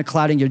really kind of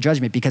clouding your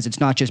judgment, because it's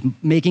not just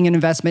making an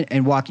investment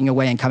and walking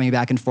away and coming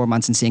back in 4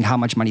 months and seeing how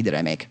much money did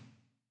I make.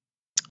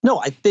 No,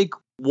 I think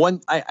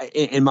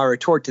and my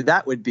retort to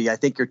that would be, I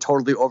think you're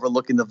totally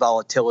overlooking the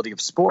volatility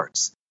of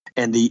sports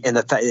and the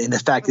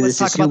fact that let's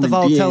talk about the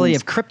volatility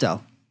of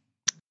crypto.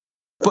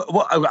 But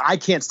I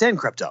can't stand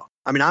crypto.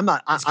 I mean,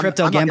 Is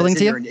crypto gambling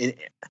to you?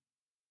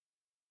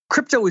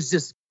 Crypto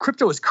is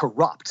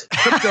corrupt.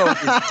 Crypto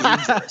is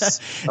dangerous.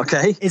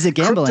 Okay, is it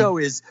gambling? Crypto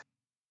is.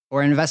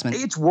 Or investment.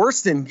 It's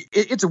worse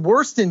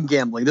than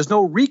gambling. There's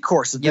no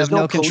recourse. There's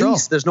no police. Control.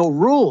 There's no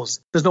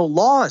rules. There's no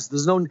laws.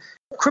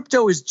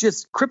 Crypto is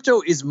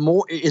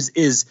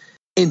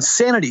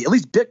insanity. At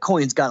least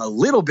Bitcoin's got a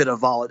little bit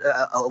of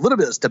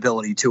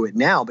stability to it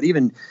now. But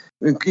even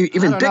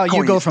Bitcoin,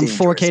 you go from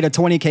 4K to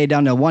 20K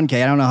down to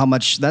 1K. I don't know how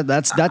much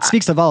that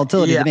speaks to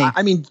volatility to me.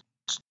 I mean,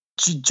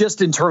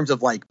 just in terms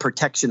of like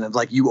protection of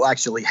like you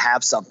actually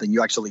have something,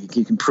 you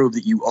can prove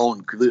that you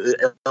own.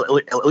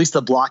 At least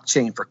the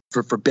blockchain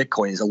for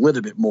Bitcoin is a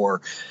little bit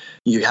more.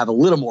 You have a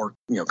little more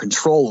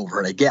control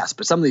over it, I guess.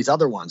 But some of these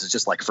other ones, it's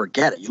just like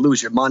forget it. You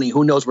lose your money.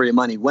 Who knows where your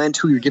money went?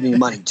 Who you're giving your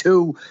money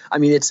to? I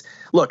mean, it's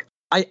look.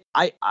 Let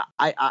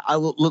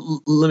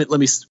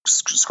me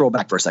scroll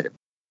back for a second.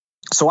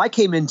 So I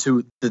came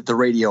into the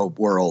radio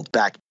world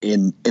back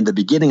in the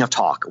beginning of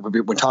talk,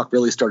 when talk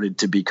really started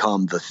to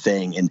become the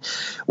thing. And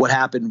what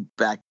happened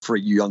back for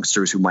you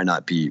youngsters who might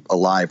not be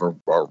alive or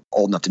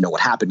old enough to know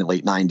what happened in the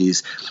late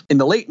 90s. In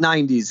the late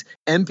 90s,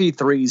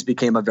 MP3s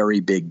became a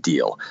very big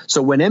deal.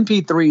 So when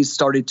MP3s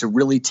started to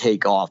really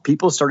take off,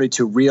 people started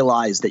to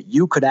realize that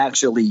you could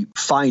actually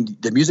find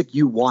the music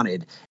you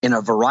wanted in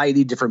a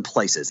variety of different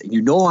places. And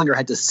you no longer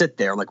had to sit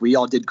there like we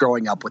all did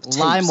growing up with tapes,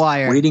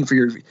 LimeWire, waiting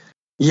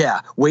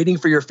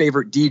for your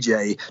favorite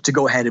DJ to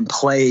go ahead and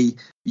play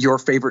your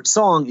favorite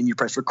song, and you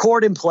press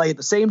record and play at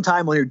the same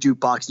time on your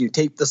jukebox, and you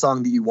tape the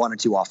song that you wanted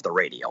to off the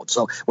radio.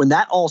 So when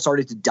that all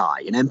started to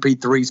die and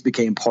MP3s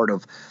became part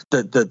of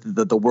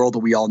the world that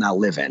we all now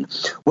live in,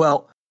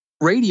 well,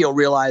 radio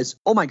realized,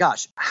 oh my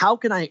gosh, how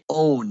can I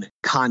own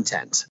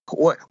content?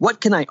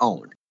 What can I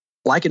own?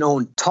 Well, I can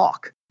own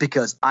talk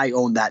because I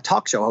own that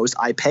talk show host.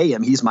 I pay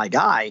him. He's my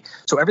guy.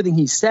 So everything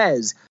he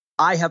says,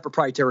 I have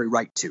proprietary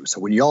right to.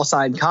 So when you all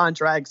signed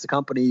contracts, the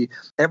company,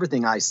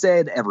 everything I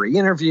said, every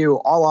interview,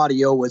 all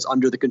audio was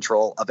under the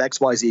control of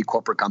XYZ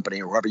corporate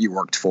company or whoever you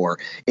worked for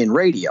in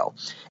radio.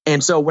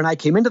 And so when I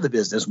came into the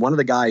business, one of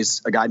the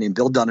guys, a guy named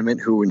Bill Dunneman,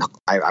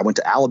 I went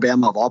to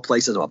Alabama of all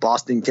places. I'm a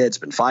Boston kid,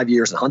 spent 5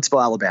 years in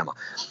Huntsville, Alabama.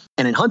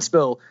 And in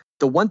Huntsville,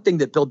 the one thing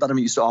that Bill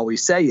Dunneman used to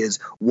always say is,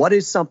 what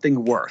is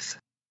something worth?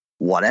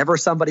 Whatever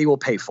somebody will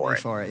pay for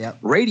it. Yep.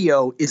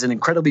 Radio is an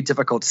incredibly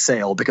difficult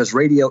sale because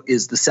radio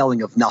is the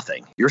selling of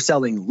nothing. You're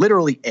selling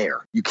literally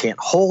air. You can't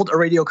hold a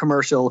radio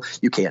commercial.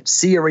 You can't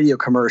see a radio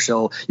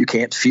commercial. You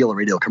can't feel a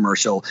radio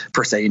commercial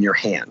per se in your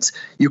hands.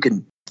 You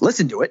can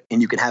listen to it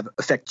and you can have it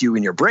affect you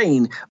in your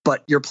brain,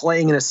 but you're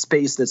playing in a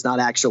space that's not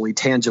actually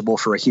tangible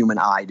for a human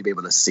eye to be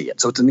able to see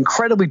it. So it's an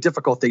incredibly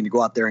difficult thing to go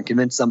out there and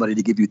convince somebody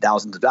to give you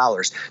thousands of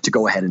dollars to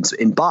go ahead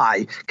and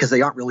buy, because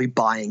they aren't really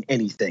buying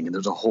anything. And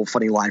there's a whole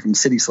funny line from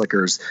City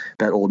Slickers,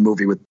 that old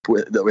movie with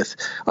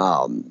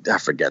I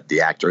forget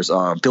the actors,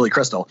 Billy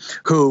Crystal,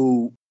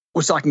 who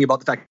was talking about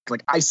the fact,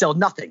 like, I sell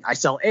nothing, I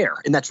sell air.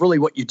 And that's really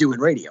what you do in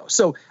radio.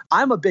 So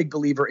I'm a big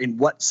believer in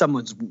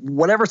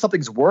whatever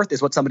something's worth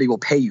is what somebody will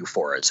pay you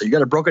for it. So you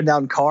got a broken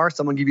down car,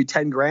 someone give you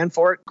 10 grand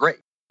for it. Great.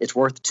 It's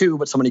worth 2,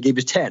 but somebody gave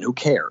you 10. Who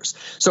cares?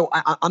 So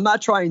I'm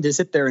not trying to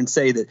sit there and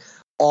say that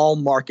all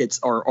markets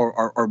are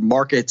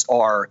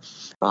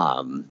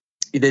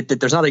that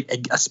there's not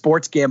a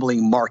sports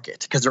gambling market,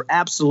 because there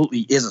absolutely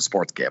is a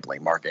sports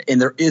gambling market,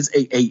 and there is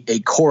a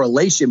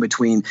correlation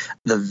between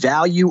the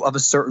value of a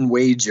certain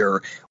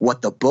wager,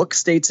 what the book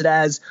states it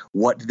as,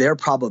 what their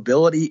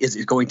probability is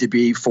going to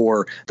be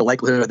for the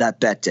likelihood of that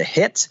bet to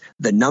hit,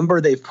 the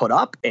number they've put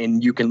up,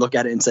 and you can look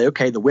at it and say,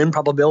 okay, the win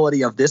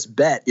probability of this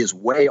bet is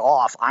way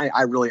off.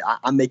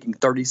 I'm making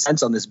 30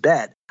 cents on this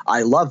bet.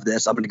 I love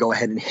this. I'm going to go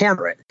ahead and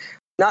hammer it.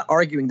 Not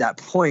arguing that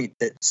point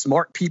that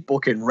smart people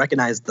can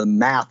recognize the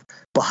math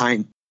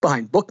behind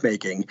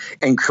bookmaking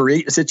and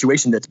create a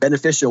situation that's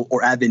beneficial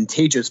or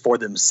advantageous for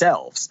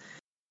themselves.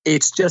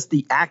 It's just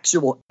the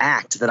actual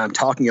act that I'm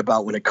talking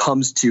about when it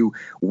comes to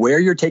where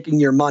you're taking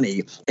your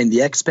money and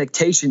the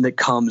expectation that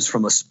comes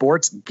from a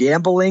sports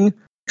gambling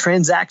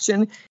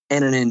transaction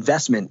and an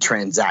investment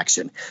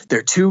transaction.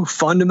 They're two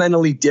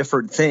fundamentally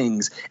different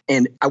things.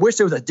 And I wish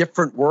there was a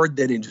different word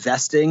than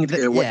investing,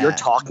 what you're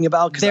talking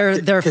about.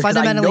 They're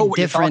fundamentally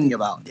different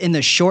in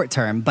the short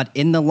term, but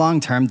in the long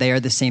term, they are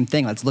the same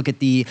thing. Let's look at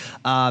the,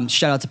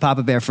 shout out to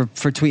Papa Bear for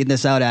tweeting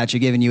this out at you,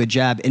 giving you a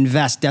jab.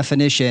 Invest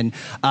definition,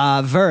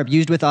 verb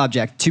used with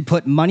object, to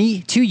put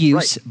money to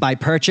use by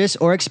purchase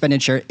or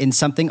expenditure in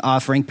something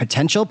offering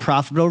potential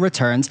profitable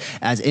returns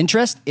as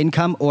interest,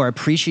 income, or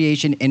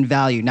appreciation in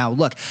value. Now,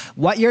 look,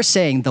 what you're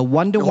saying, the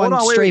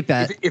 1-to-1 straight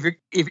bet.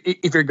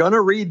 If you're going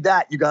to read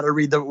that, you got to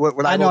read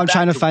what I know. I'm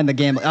trying to find the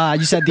game.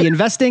 You said the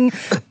investing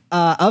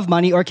of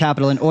money or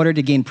capital in order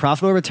to gain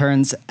profitable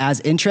returns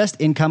as interest,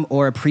 income,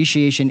 or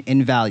appreciation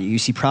in value. You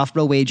see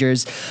profitable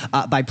wagers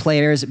by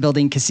players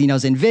building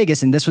casinos in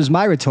Vegas, and this was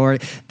my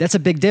retort. That's a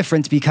big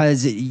difference,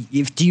 because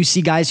do you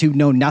see guys who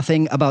know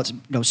nothing about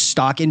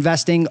stock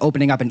investing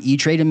opening up an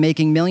E-Trade and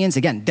making millions?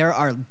 Again, there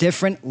are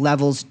different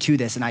levels to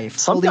this, and I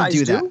fully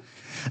do that.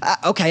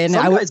 Okay,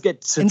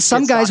 and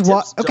some guys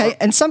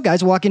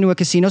walk into a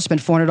casino,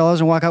 spend $400,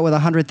 and walk out with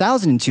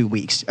 $100,000 in 2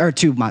 weeks or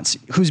 2 months.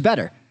 Who's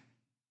better?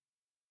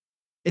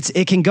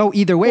 It can go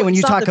either way when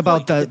you talk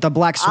about the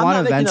black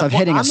swan events of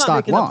hitting a stock long.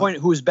 I'm not making the point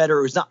who's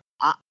better, who's not.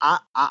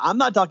 I'm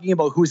not talking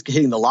about who's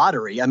hitting the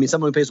lottery. I mean,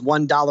 someone who pays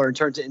 $1 and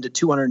turns it into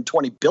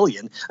 220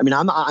 billion. I mean,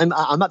 I'm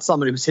not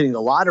somebody who's hitting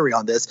the lottery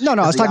on this. No,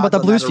 I was talking about the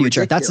Blues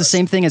future. That's the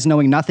same thing as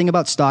knowing nothing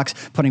about stocks,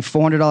 putting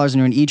 $400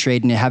 into an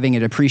E-Trade and having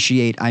it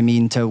appreciate. I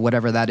mean, to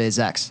whatever that is,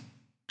 X.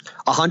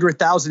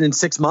 100,000 in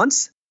 6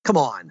 months. Come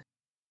on.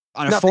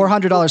 On a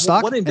 $400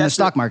 stock in the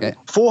stock market.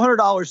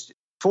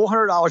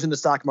 $400 in the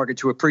stock market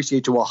to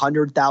appreciate to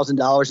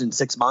 $100,000 in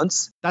 6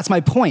 months. That's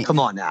my point. Come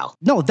on now.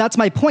 No, that's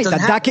my point.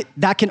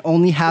 That can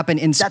only happen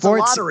in sports.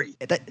 That's a lottery.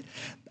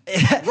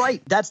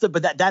 Right. That's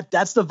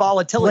the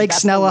volatility. Blake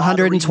Snell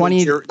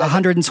 120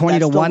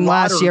 to 1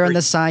 last year in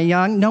the Cy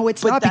Young. No,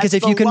 it's not, because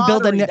if you can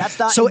build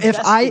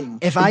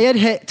if I had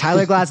hit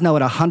Tyler Glasnow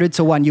at 100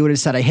 to 1, you would have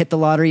said I hit the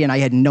lottery and I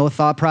had no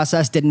thought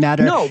process. Didn't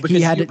matter. No,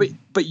 because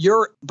but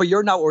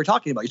you're not what we're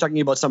talking about. You're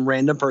talking about some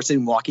random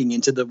person walking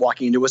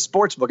into a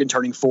sports book and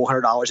turning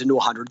 $400 into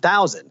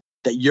 $100,000.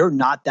 That you're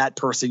not that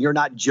person. You're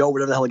not Joe,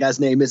 whatever the hell the guy's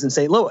name is in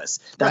St. Louis.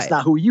 That's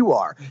not who you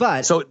are.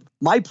 But so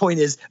my point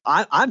is,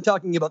 I'm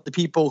talking about the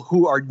people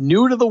who are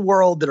new to the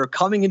world, that are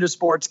coming into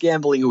sports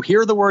gambling, who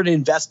hear the word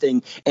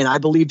investing, and I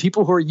believe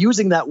people who are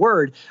using that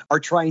word are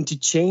trying to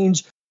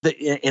change.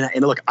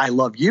 And look, I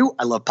love you.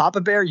 I love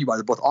Papa Bear. You guys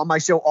are both on my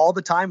show all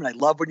the time, and I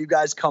love when you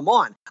guys come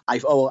on. I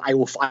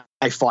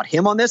fought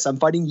him on this. I'm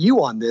fighting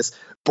you on this,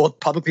 both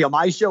publicly on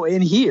my show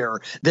and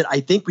here. That I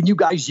think when you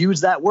guys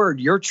use that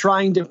word, you're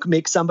trying to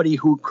make somebody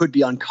who could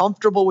be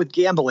uncomfortable with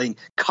gambling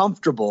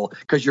comfortable,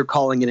 because you're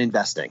calling it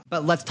investing.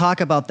 But let's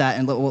talk about that.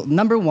 And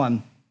number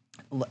one,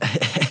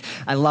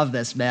 I love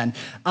this, man.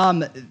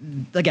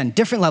 Again,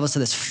 different levels to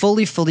this.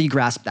 Fully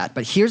grasp that.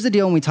 But here's the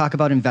deal when we talk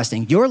about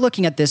investing. You're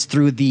looking at this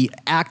through the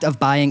act of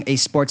buying a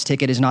sports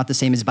ticket is not the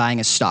same as buying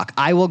a stock.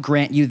 I will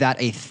grant you that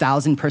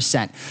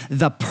 1,000%.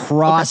 The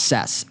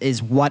process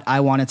is what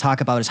I want to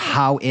talk about, is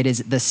how it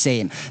is the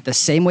same. The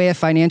same way a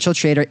financial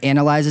trader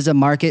analyzes a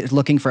market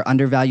looking for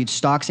undervalued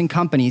stocks and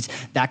companies,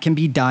 that can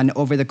be done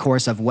over the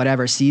course of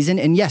whatever season.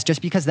 And yes,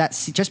 just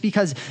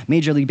because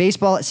Major League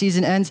Baseball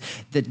season ends,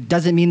 that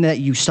doesn't mean that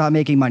you stop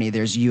making money.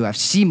 There's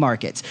UFC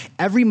markets.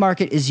 Every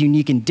market is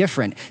unique and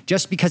different.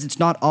 Just because it's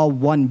not all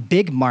one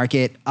big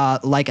market,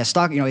 like a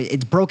stock,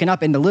 it's broken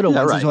up into little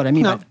ones, is what I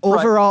mean. But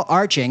overall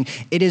arching,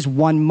 it is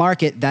one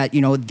market that,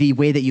 the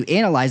way that you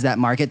analyze that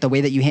market, the way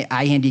that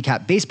I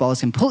handicap baseball is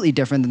completely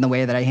different than the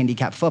way that I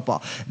handicap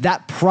football.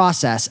 That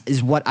process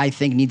is what I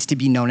think needs to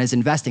be known as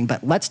investing.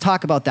 But let's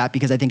talk about that,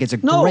 because I think it's a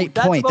great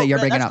point that you're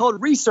bringing up. That's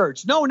called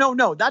research.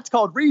 No. That's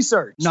called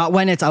research. Not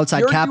when it's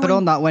outside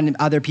capital, not when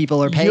other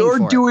people are paying for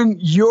it.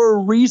 You're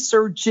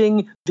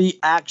researching the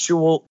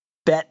actual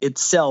bet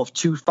itself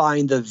to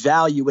find the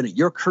value in it.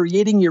 You're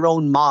creating your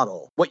own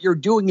model. What you're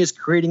doing is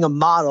creating a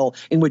model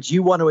in which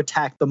you want to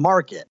attack the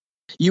market.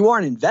 You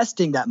aren't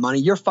investing that money.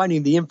 You're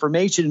finding the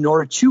information in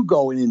order to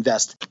go and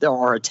invest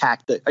or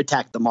attack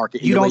the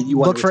market. You don't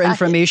look for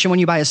information when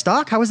you buy a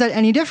stock? How is that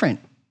any different?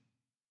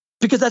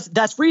 Because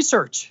that's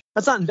research.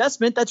 That's not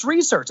investment. That's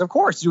research. Of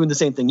course, doing the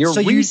same thing. You're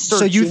researching.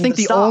 So you think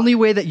the stock. only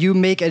way that you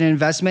make an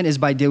investment is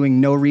by doing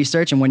no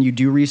research, and when you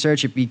do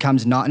research, it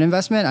becomes not an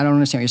investment? I don't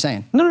understand what you're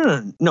saying.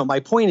 No. My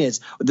point is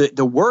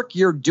the work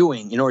you're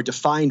doing in order to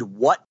find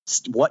what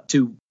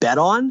to bet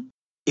on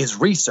is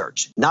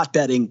research, not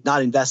betting,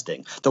 not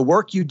investing. The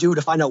work you do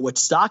to find out what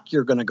stock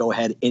you're going to go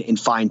ahead and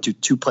find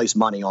to place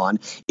money on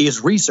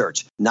is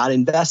research, not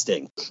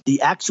investing.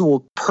 The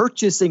actual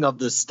purchasing of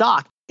the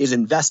stock is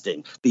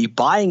investing. The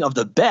buying of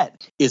the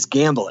bet is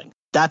gambling.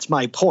 That's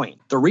my point.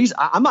 The reason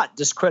I'm not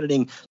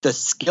discrediting the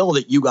skill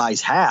that you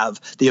guys have,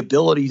 the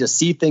ability to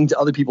see things that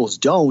other people's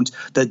don't,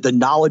 the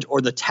knowledge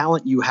or the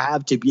talent you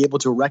have to be able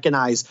to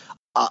recognize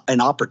an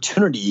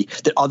opportunity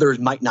that others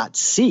might not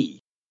see.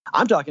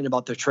 I'm talking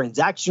about the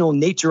transactional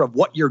nature of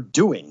what you're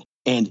doing.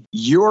 And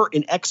you're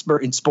an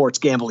expert in sports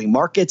gambling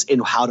markets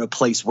and how to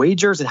place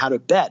wagers and how to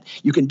bet.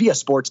 You can be a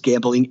sports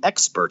gambling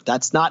expert.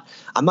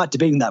 I'm not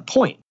debating that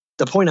point.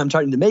 The point I'm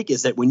trying to make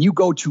is that when you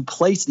go to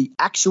place the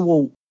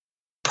actual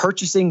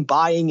purchasing,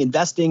 buying,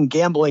 investing,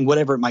 gambling,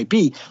 whatever it might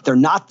be, they're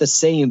not the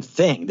same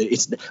thing.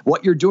 It's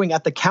what you're doing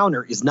at the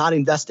counter is not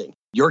investing.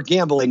 You're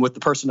gambling with the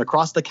person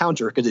across the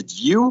counter because it's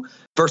you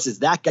versus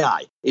that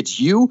guy. It's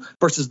you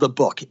versus the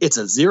book. It's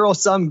a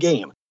zero-sum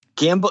game.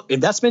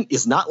 Investment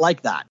is not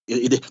like that.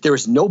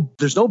 There's no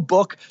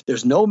book.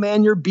 There's no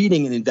man you're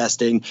beating in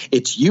investing.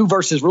 It's you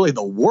versus really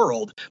the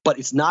world, but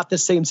it's not the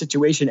same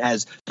situation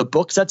as the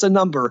book sets a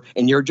number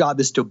and your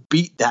job is to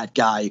beat that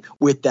guy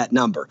with that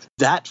number.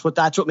 That's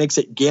what makes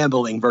it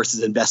gambling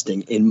versus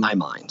investing in my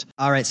mind.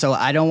 All right. So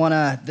I don't want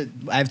to,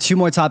 I have two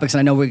more topics and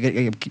I know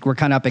we're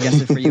kind of up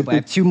against it for you, but I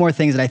have two more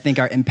things that I think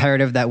are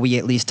imperative that we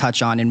at least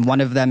touch on. And one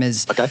of them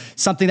is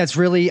something that's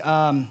really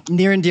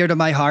near and dear to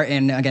my heart.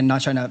 And again,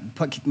 not trying to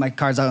put my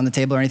cards out on the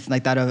table or anything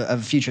like that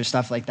of future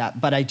stuff like that.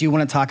 But I do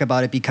want to talk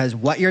about it because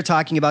what you're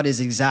talking about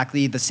is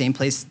exactly the same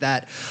place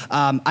that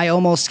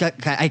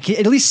I can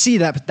at least see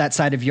that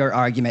side of your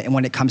argument. And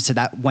when it comes to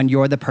that, when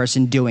you're the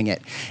person doing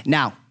it.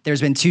 Now,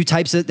 there's been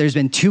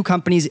two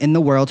companies in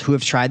the world who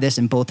have tried this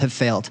and both have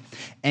failed.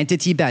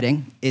 Entity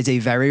betting is a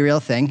very real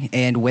thing.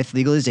 And with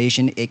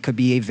legalization, it could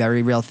be a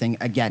very real thing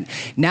again.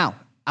 Now,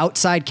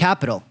 outside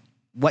capital.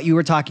 What you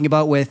were talking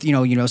about with,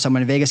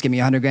 someone in Vegas, give me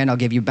 $100,000, I'll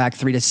give you back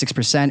 3 to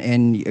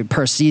 6%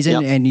 per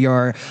season, and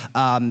your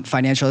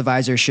financial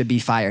advisor should be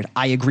fired.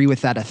 I agree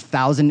with that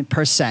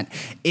 1,000%.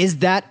 Is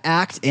that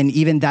act and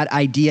even that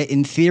idea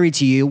in theory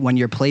to you when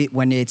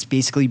it's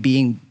basically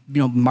being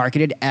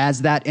marketed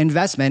as that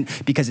investment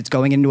because it's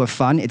going into a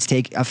fund? It's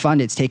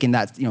taking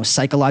that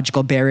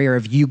psychological barrier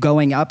of you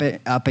going up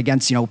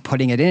against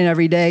putting it in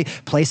every day,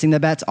 placing the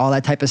bets, all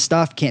that type of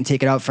stuff. Can't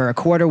take it out for a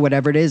quarter,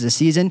 whatever it is, a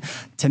season.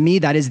 To me,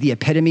 that is the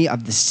epitome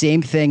of the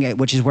same thing,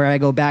 which is where I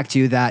go back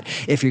to that.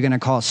 If you're going to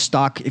call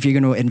stock, if you're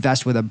going to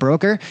invest with a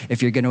broker,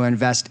 if you're going to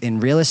invest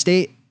in real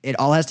estate, it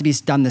all has to be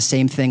done the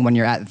same thing when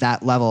you're at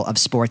that level of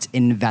sports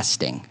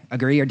investing.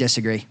 Agree or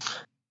disagree?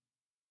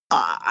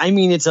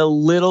 It's a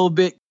little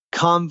bit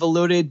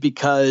convoluted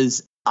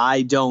because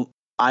I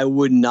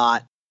would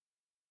not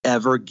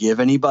ever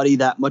give anybody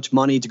that much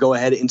money to go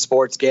ahead and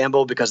sports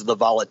gamble because of the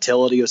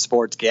volatility of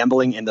sports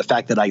gambling and the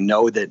fact that I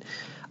know that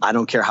I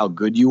don't care how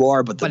good you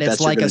are, but the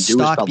best you're going to do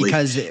is probably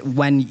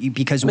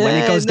because when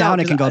it goes down,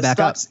 it can go back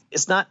up.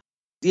 It's not.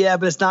 Yeah,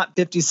 but it's not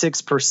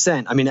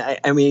 56%.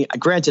 I mean,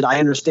 granted, I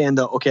understand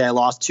I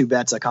lost 2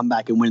 bets. I come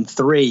back and win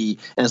 3.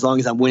 And as long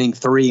as I'm winning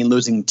 3 and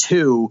losing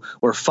 2,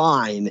 we're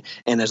fine.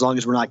 And as long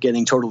as we're not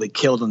getting totally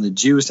killed on the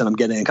juice and I'm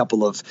getting a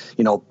couple of,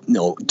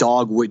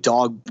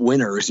 dog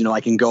winners,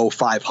 I can go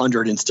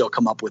 500 and still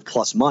come up with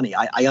plus money.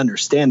 I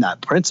understand that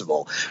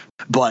principle,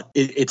 but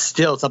it's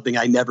still something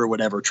I never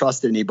would ever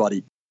trust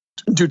anybody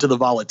due to the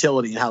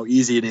volatility and how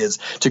easy it is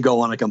to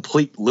go on a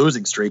complete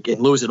losing streak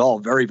and lose it all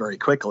very, very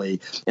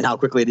quickly, and how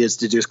quickly it is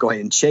to just go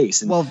ahead and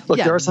chase. And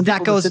there are some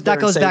that goes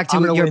back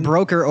to your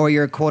broker or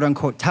your quote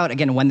unquote tout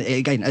again.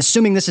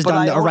 Assuming this is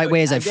done the right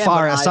way is a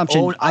far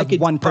assumption of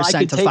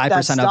 1% to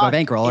 5% of a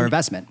bankroll or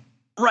investment.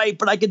 Right,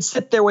 but I could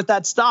sit there with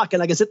that stock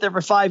and I can sit there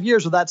for 5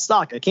 years with that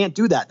stock. I can't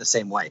do that the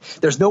same way.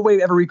 There's no way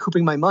of ever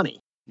recouping my money.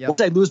 Yep.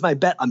 Once I lose my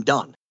bet, I'm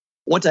done.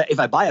 If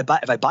I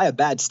buy a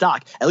bad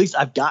stock, at least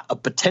I've got a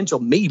potential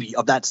maybe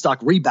of that stock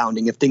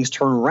rebounding if things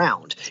turn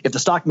around, if the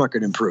stock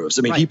market improves.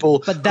 I mean,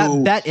 but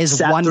that bet is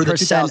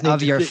 1%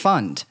 of your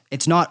fund.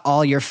 It's not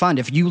all your fund.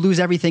 If you lose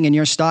everything in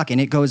your stock and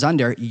it goes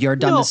under, you're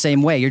done the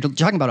same way. You're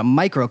talking about a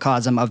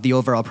microcosm of the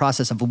overall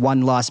process of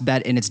one lost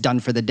bet and it's done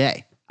for the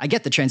day. I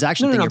get the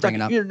transaction thing you're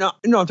bringing up. I'm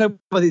talking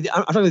about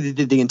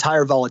the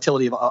entire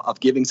volatility of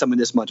giving someone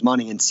this much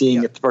money and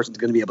seeing if the person's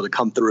going to be able to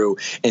come through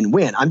and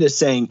win. I'm just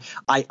saying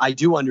I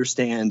do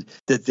understand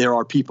that there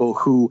are people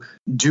who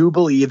do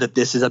believe that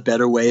this is a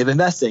better way of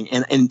investing.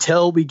 And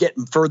until we get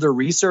further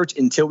research,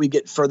 until we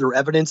get further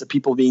evidence of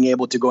people being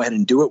able to go ahead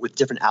and do it with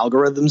different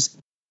algorithms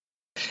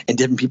and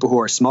different people who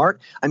are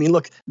smart. I mean,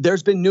 look,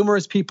 there's been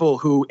numerous people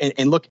who,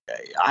 and look,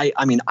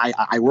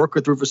 I work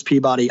with Rufus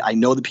Peabody. I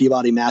know the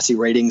Peabody Massey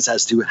ratings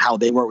as to how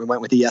they work. We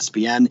went with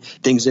ESPN.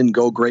 Things didn't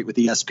go great with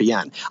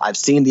ESPN. I've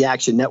seen the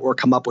Action Network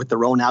come up with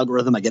their own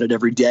algorithm. I get it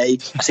every day.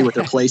 I see what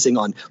they're placing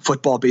on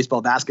football,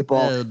 baseball,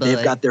 basketball. Oh,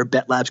 they've got their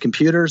Bet Labs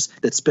computers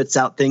that spits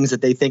out things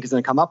that they think is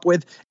going to come up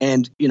with.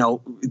 And,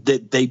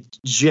 they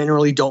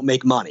generally don't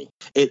make money.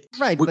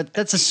 Right, but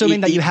that's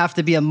assuming that you have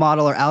to be a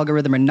model or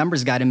algorithm or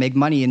numbers guy to make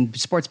money in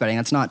sports betting.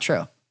 That's not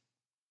true.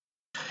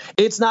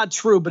 It's not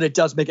true, but it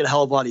does make it a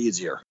hell of a lot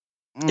easier.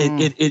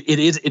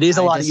 It is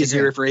a lot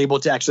easier if you're able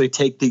to actually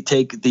take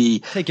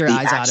the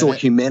actual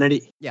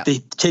humanity,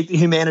 take the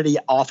humanity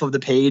off of the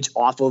page,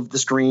 off of the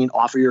screen,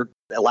 off of your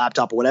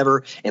laptop or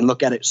whatever, and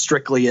look at it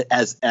strictly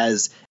as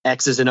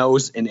X's and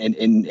O's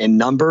and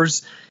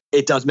numbers.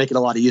 It does make it a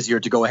lot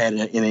easier to go ahead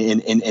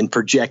and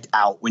project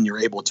out when you're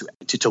able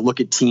to look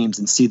at teams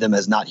and see them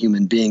as not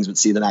human beings, but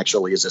see them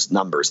actually as just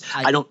numbers.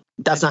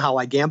 That's not how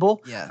I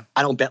gamble. Yeah.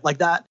 I don't bet like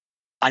that.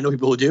 I know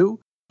people who do.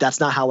 That's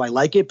not how I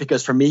like it,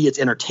 because for me, it's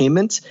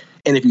entertainment.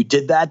 And if you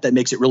did that, that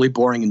makes it really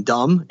boring and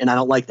dumb. And I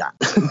don't like that.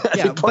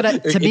 Yeah,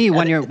 but to me,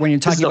 when you're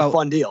talking about a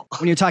fun deal,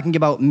 when you're talking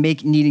about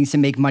needing to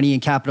make money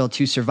and capital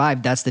to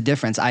survive, that's the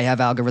difference. I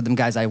have algorithm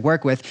guys I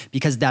work with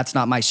because that's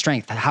not my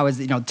strength. How is,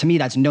 to me,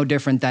 that's no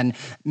different than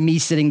me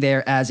sitting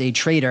there as a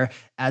trader,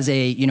 as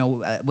a,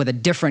 with a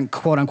different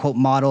quote unquote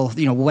model,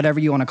 whatever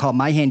you want to call it,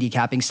 my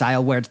handicapping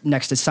style, where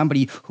next to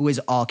somebody who is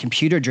all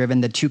computer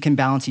driven, the two can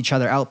balance each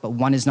other out, but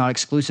one is not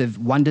exclusive.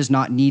 One does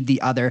not need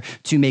the other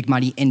to make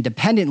money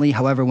independently.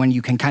 However, when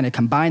you can kind of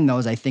combine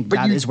those, I think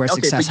that is where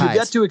success hides.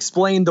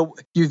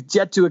 You've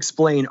yet to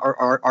explain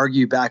or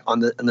argue back on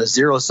the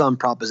zero sum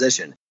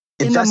proposition.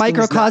 In the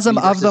microcosm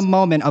of the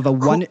moment of a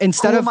one,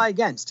 instead who of am I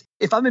against?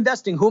 If I'm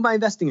investing, who am I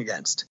investing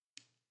against?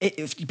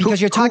 Because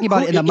you're talking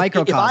about it in the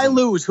microcosm. If I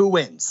lose, who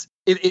wins?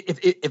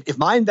 If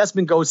my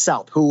investment goes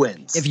south, who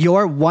wins? If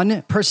your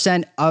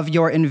 1% of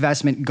your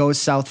investment goes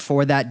south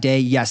for that day,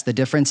 yes, the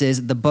difference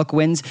is the book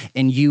wins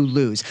and you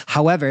lose.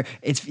 However,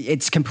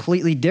 it's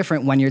completely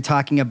different when you're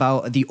talking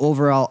about the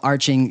overall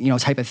arching,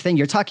 type of thing.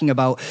 You're talking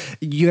about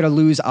you got to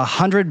lose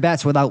 100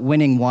 bets without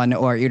winning one,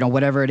 or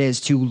whatever it is,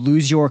 to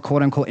lose your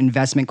quote unquote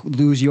investment,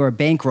 lose your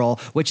bankroll,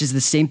 which is the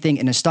same thing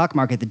in a stock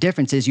market. The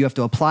difference is you have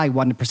to apply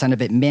 1%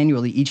 of it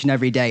manually each and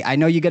every day. I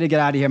know you got to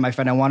get out of here, my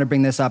friend. I want to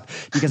bring this up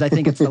because I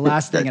think it's the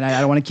last thing, and I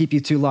don't want to keep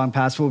you too long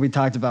past what we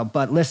talked about.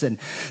 But listen,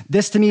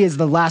 this to me is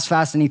the last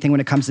fascinating thing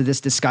when it comes to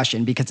this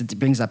discussion, because it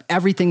brings up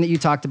everything that you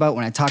talked about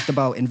when I talked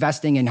about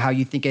investing and how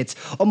you think it's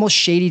almost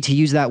shady to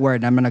use that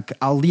word. And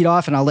I'll lead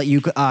off and I'll let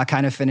you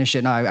kind of finish it.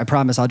 And I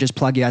promise I'll just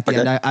plug you at the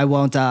end. I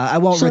won't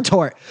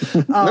retort.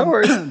 No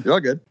worries. You're all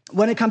good.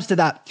 When it comes to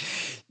that,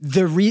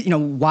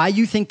 why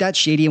you think that's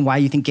shady and why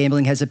you think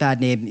gambling has a bad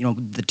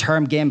name, the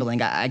term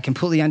gambling, I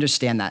completely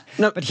understand that.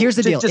 No, but here's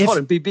the deal. Just hold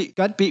on.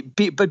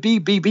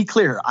 Be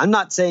clear. I'm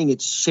not saying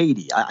it's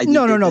shady.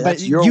 No.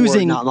 But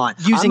using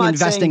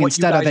investing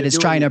instead of it is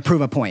trying to prove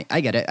a point.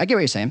 I get it. I get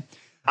what you're saying.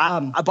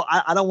 But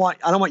I don't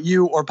want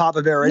you or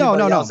Papa Bear or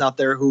anybody else out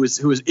there who is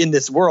in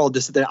this world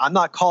to sit there. I'm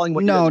not calling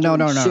what you're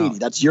doing shady.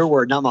 That's your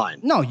word, not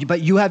mine. No,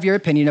 but you have your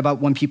opinion about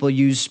when people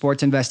use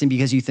sports investing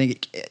because you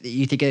think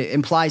it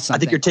implies something. I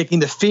think you're taking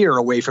the fear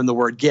away from the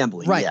word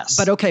gambling. Right. Yes.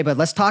 But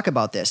let's talk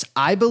about this.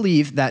 I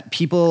believe that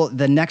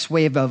the next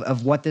wave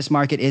of what this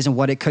market is and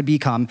what it could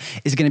become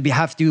is going to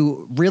have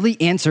to really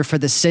answer for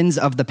the sins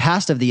of the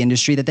past of the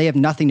industry that they have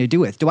nothing to do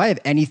with. Do I have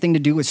anything to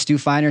do with Stu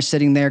Feiner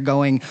sitting there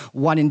going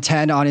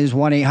 1-10 on his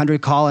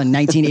 1-800 call in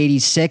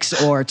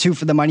 1986 or Two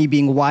for the Money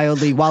being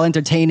while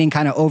entertaining,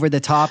 kind of over the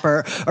top,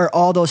 or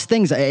all those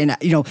things? And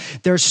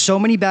there's so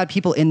many bad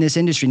people in this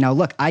industry. Now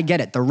look, I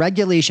get it. The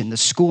regulation, the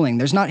schooling,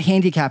 there's not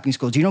handicapping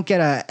schools. You don't get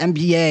an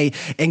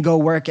MBA and go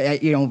work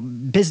at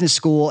business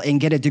school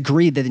and get a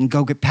degree that then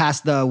go get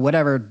past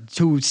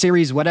the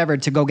series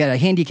to go get a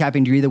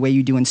handicapping degree the way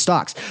you do in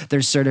stocks.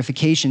 There's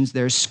certifications,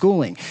 there's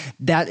schooling.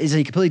 That is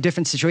a completely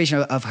different situation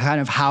of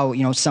kind of how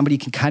somebody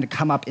can kind of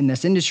come up in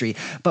this industry.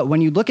 But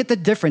when you look at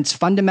the difference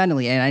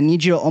fundamentally, and I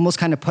need you to almost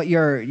kind of put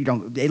your,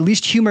 at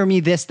least humor me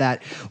this,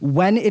 that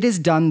when it is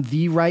done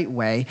the right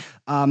way,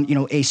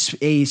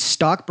 a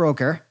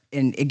stockbroker,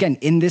 and again,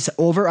 in this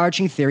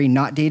overarching theory,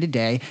 not day to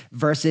day,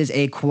 versus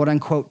a quote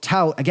unquote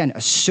tout, again,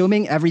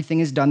 assuming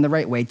everything is done the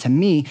right way, to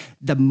me,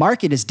 the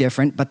market is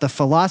different, but the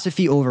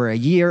philosophy over a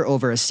year,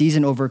 over a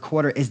season, over a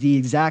quarter is the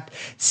exact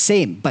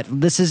same. But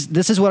this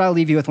is what I'll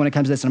leave you with when it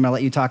comes to this, and I'm going to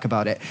let you talk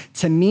about it.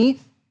 To me,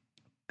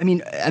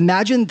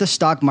 imagine the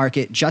stock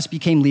market just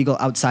became legal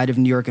outside of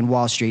New York and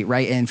Wall Street,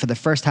 right? And for the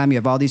first time, you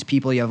have all these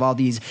people, you have all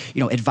these,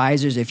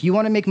 advisors. If you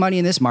want to make money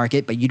in this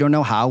market, but you don't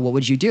know how, what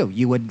would you do?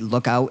 You would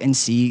look out and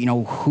see,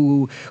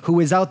 who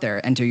is out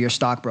there. Enter your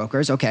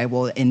stockbrokers. Okay,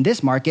 well, in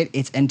this market,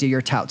 it's enter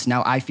your touts.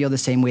 Now, I feel the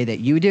same way that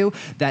you do,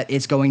 that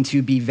it's going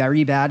to be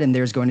very bad, and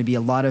there's going to be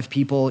a lot of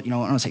people, I don't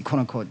want to say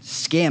quote unquote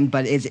scammed,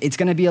 but it's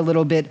going to be a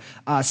little bit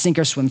sink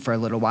or swim for a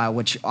little while,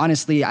 which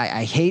honestly,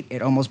 I hate.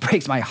 It almost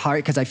breaks my heart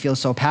because I feel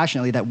so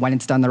passionately that that when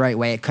it's done the right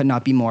way, it could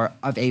not be more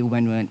of a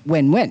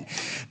win-win.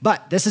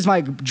 But this is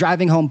my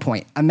driving home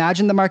point.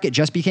 Imagine the market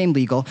just became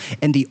legal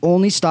and the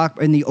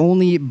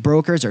only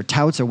brokers or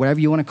touts or whatever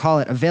you want to call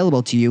it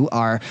available to you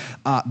are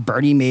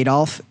Bernie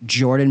Madoff,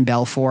 Jordan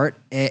Belfort,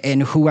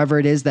 and whoever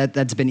it is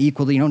that's been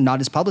equally, not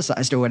as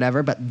publicized or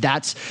whatever. But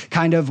that's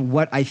kind of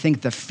what I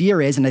think the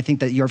fear is. And I think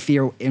that your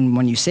fear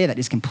when you say that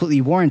is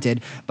completely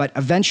warranted. But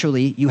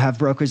eventually you have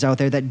brokers out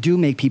there that do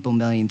make people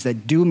millions,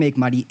 that do make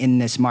money in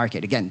this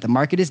market. Again, the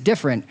market is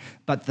different,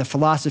 but the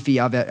philosophy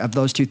of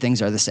those two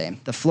things are the same.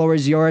 The floor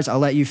is yours. I'll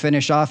let you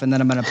finish off and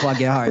then I'm going to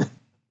plug it hard.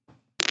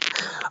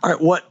 All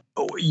right. What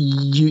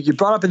you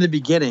brought up in the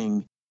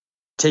beginning,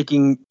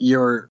 taking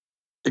your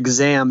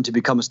exam to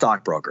become a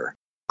stockbroker.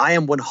 I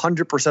am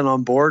 100%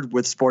 on board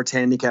with sports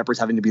handicappers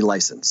having to be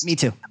licensed. Me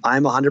too.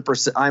 I'm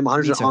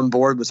 100% on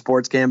board with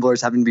sports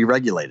gamblers having to be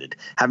regulated,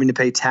 having to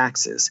pay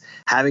taxes,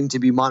 having to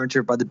be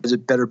monitored by the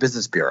Better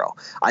Business Bureau.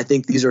 I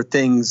think these are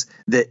things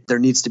that there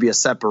needs to be a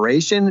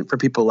separation for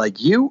people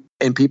like you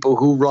and people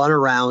who run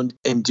around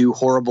and do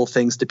horrible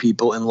things to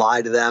people and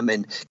lie to them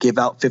and give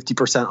out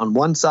 50% on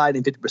one side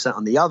and 50%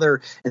 on the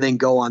other, and then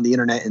go on the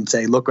internet and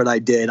say, look what I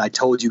did. I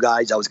told you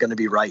guys I was going to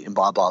be right and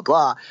blah, blah,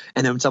 blah.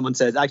 And then when someone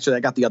says, actually, I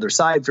got the other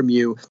side from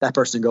you, that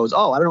person goes,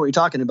 oh, I don't know what you're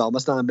talking about.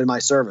 Must not have been my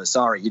service.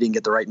 Sorry, you didn't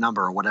get the right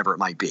number or whatever it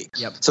might be.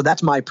 Yep. So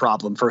that's my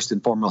problem, first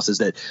and foremost, is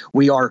that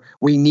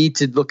we need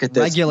to look at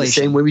this the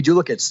same way we do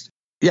look at,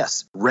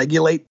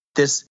 regulate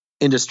this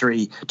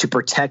industry to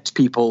protect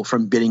people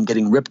from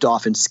getting ripped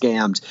off and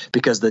scammed,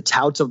 because the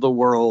touts of the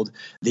world,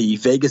 the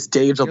Vegas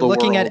Daves of the world.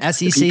 Looking at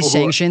SEC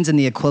sanctions and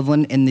the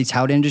equivalent in the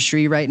tout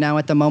industry right now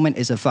at the moment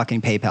is a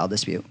fucking PayPal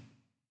dispute.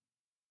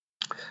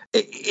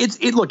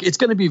 It's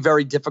going to be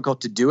very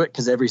difficult to do it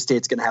because every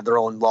state's going to have their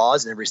own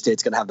laws and every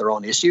state's going to have their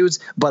own issues.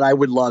 But I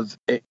would love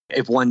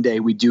if one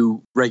day we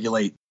do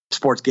regulate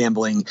sports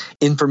gambling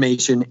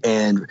information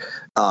and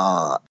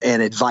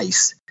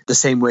advice the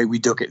same way we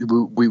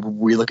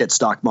look at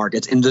stock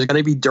markets. And there's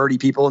going to be dirty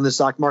people in the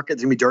stock market.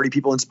 There's going to be dirty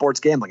people in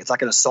sports gambling. It's not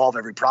going to solve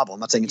every problem.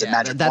 I'm not saying it's a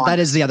magic wand. That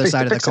is the other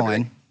side of the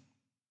coin.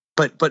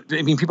 But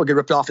I mean, people get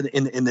ripped off that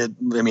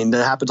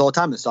happens all the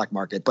time in the stock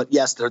market. But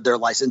yes, they're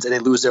licensed and they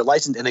lose their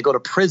license and they go to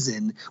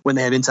prison when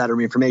they have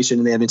insider information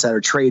and they have insider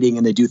trading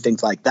and they do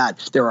things like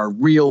that. There are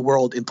real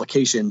world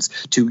implications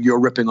to your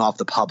ripping off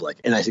the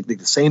public. And I think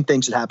the same thing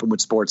should happen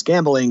with sports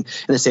gambling,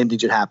 and the same thing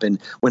should happen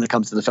when it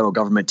comes to the federal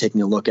government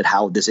taking a look at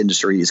how this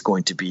industry is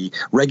going to be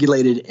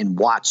regulated and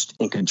watched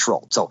and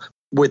controlled. So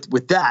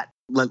with that,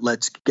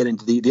 let's get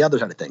into the other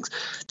side of things.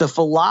 The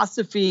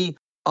philosophy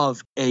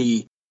of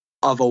a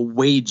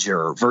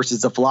wager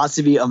versus the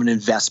philosophy of an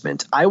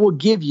investment. I will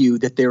give you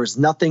that there's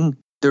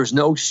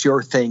no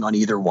sure thing on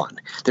either one.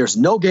 There's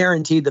no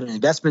guarantee that an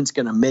investment's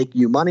going to make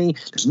you money.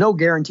 There's no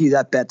guarantee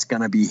that bet's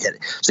going to be hit.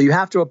 So you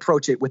have to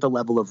approach it with a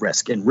level of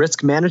risk, and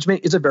risk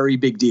management is a very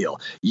big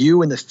deal.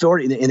 You in the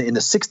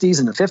 60s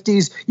and the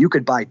 50s, you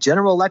could buy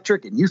General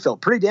Electric and you felt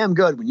pretty damn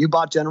good when you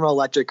bought General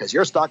Electric because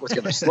your stock was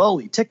going to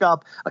slowly tick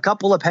up a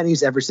couple of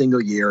pennies every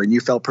single year, and you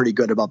felt pretty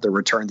good about the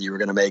return that you were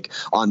going to make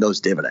on those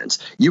dividends.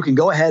 You can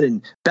go ahead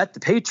and bet the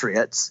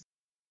Patriots.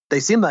 They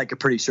seem like a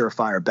pretty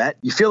surefire bet.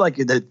 You feel like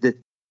that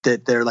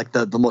they're like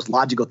the most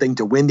logical thing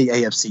to win the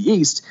AFC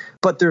East,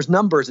 but there's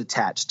numbers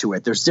attached to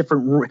it. There's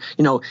different,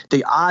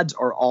 the odds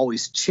are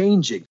always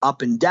changing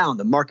up and down.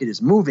 The market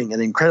is moving at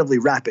an incredibly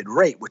rapid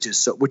rate,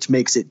 which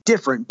makes it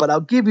different. But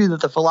I'll give you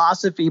that the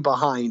philosophy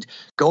behind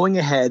going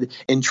ahead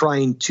and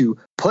trying to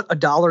put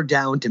 $1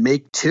 down to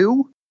make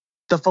 $2,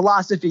 the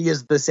philosophy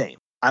is the same.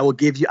 I will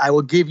give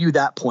you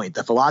that point.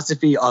 The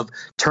philosophy of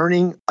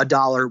turning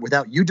 $1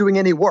 without you doing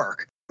any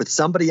work, with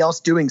somebody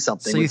else doing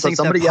something. So you think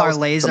that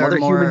parlays are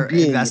more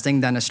investing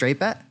than a straight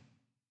bet?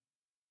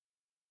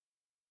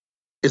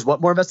 Is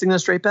what more investing than a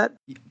straight bet?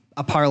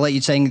 A parlay,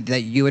 you're saying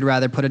that you would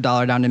rather put $1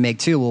 down to make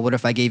 $2. Well, what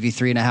if I gave you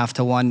 3.5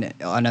 to 1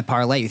 on a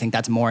parlay? You think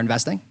that's more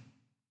investing?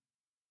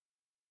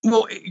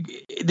 Well,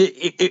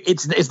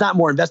 it's not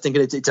more investing.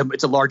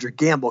 It's a larger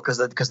gamble because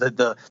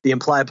the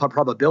implied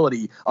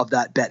probability of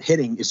that bet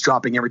hitting is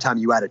dropping every time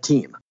you add a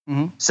team.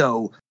 Mm-hmm.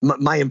 So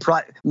my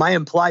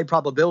implied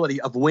probability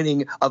of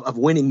winning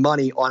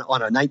money on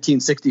a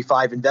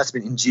 1965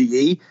 investment in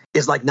GE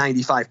is like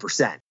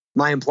 95%.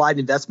 My implied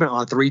investment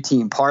on a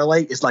 3-team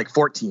parlay is like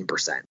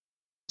 14%.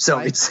 So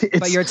right.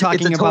 But you're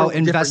talking about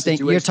investing.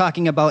 You're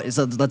talking about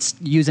let's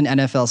use an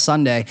NFL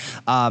Sunday.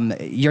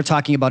 You're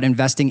talking about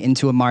investing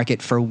into a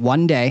market for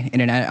one day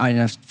in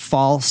a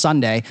fall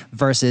Sunday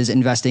versus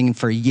investing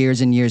for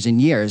years and years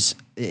and years.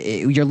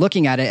 You're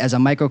looking at it as a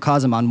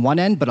microcosm on one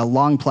end, but a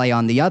long play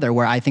on the other,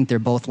 where I think they're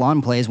both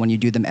long plays when you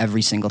do them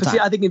every single time. See,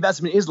 I think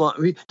investment is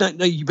long.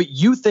 But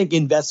you think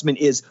investment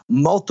is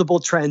multiple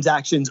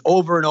transactions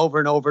over and over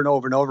and over and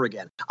over and over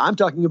again. I'm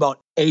talking about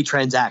a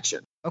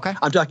transaction. Okay.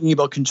 I'm talking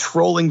about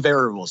controlling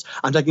variables.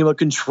 I'm talking about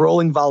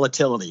controlling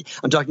volatility.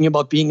 I'm talking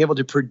about being able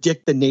to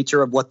predict the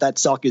nature of what that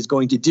stock is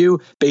going to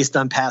do based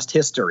on past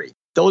history.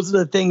 those are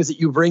the things that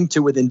you bring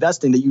to with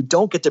investing that you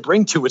don't get to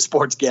bring to with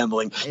sports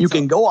gambling. You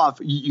can go off,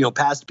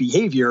 past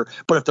behavior,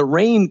 but if the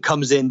rain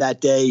comes in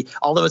that day,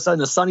 all of a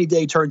sudden a sunny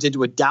day turns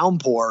into a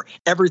downpour,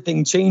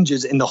 everything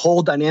changes and the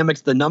whole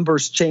dynamics, the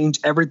numbers change,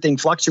 everything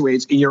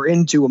fluctuates, and you're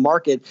into a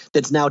market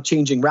that's now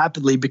changing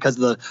rapidly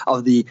because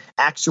of the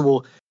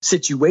actual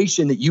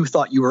situation that you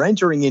thought you were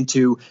entering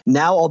into.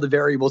 Now all the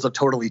variables have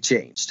totally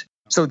changed.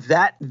 So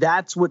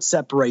that's what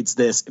separates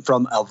this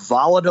from a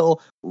volatile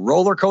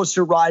roller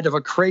coaster ride of a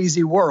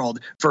crazy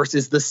world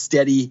versus the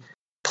steady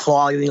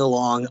plodding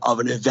along of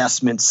an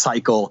investment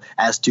cycle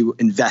as to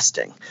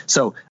investing.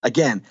 So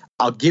again,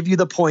 I'll give you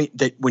the point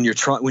that when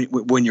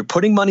you're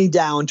putting money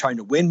down, trying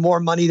to win more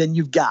money than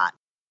you've got,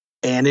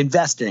 and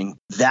investing,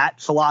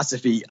 that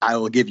philosophy I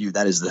will give you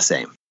that is the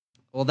same.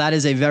 Well, that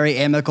is a very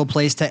amicable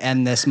place to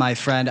end this, my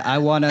friend. I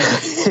want to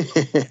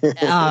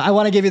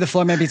give you the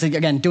floor, man, because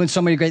again, doing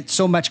so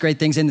much great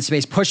things in the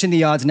space, pushing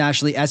the odds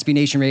nationally. SB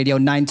Nation Radio,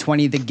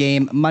 920 The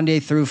Game, Monday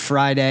through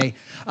Friday.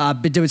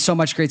 Been doing so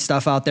much great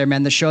stuff out there,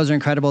 man. The shows are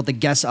incredible. The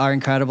guests are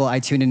incredible. I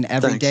tune in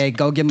every day.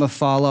 Go give them a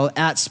follow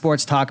at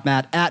Sports Talk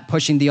Matt, at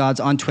Pushing the Odds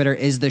on Twitter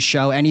is the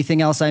show.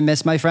 Anything else I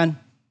missed, my friend?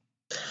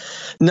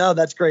 No,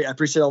 that's great. I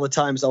appreciate all the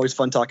time. It's always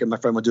fun talking, my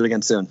friend. We'll do it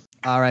again soon.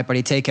 All right,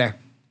 buddy. Take care.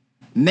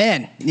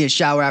 Man, you need a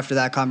shower after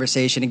that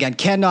conversation. Again,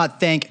 cannot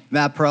thank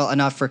Matt Pearl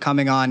enough for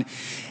coming on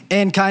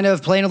and kind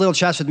of playing a little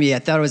chess with me. I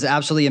thought it was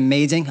absolutely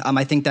amazing.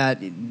 I think that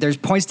there's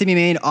points to be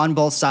made on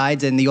both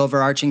sides, and the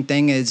overarching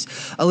thing is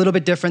a little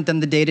bit different than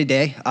the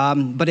day-to-day,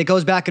 but it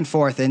goes back and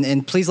forth.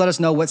 And please let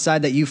us know what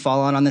side that you fall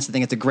on this. I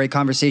think it's a great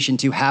conversation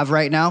to have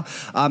right now.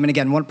 And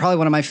again, probably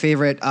one of my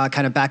favorite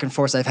kind of back and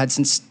forths I've had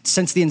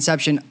since the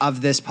inception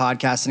of this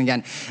podcast. And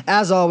again,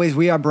 as always,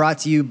 we are brought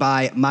to you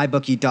by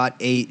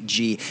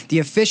MyBookie.ag, the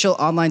official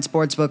online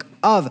sportsbook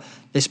of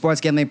the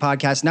Sports Gambling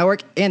Podcast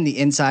Network and the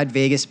Inside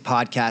Vegas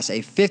Podcast.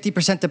 A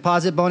 50%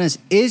 deposit bonus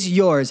is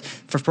yours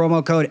for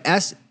promo code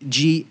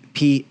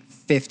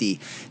SGP50.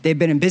 They've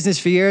been in business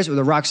for years with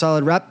a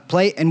rock-solid rep.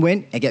 Play and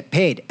win and get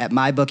paid at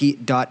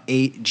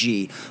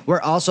mybookie.ag.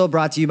 We're also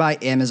brought to you by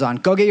Amazon.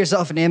 Go get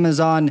yourself an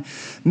Amazon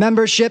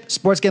membership,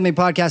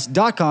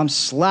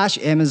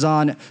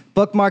 sportsgamblingpodcast.com/Amazon.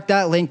 Bookmark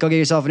that link. Go get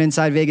yourself an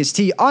Inside Vegas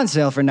tee on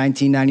sale for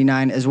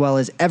 $19.99, as well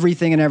as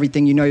everything and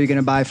everything you know you're going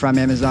to buy from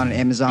Amazon and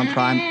Amazon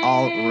Prime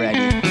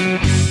already.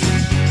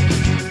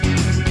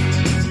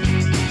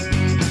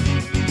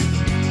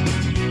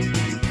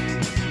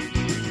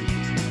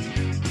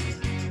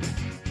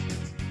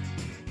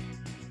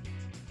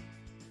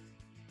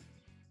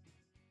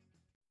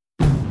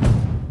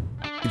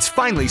 It's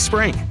finally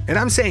spring, and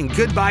I'm saying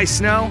goodbye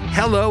snow,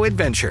 hello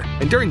adventure.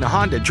 And during the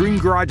Honda Dream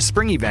Garage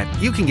Spring Event,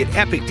 you can get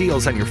epic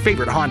deals on your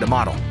favorite Honda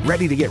model.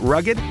 Ready to get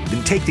rugged?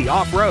 Then take the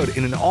off-road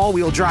in an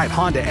all-wheel drive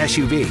Honda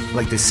SUV,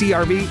 like the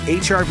CR-V,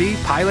 HR-V,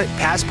 Pilot,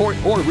 Passport,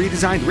 or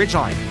redesigned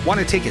Ridgeline. Want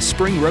to take a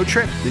spring road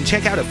trip? Then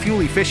check out a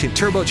fuel-efficient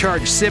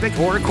turbocharged Civic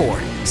or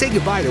Accord. Say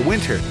goodbye to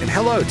winter and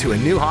hello to a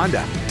new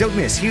Honda. Don't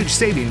miss huge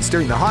savings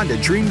during the Honda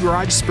Dream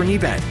Garage Spring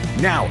Event,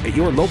 now at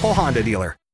your local Honda dealer.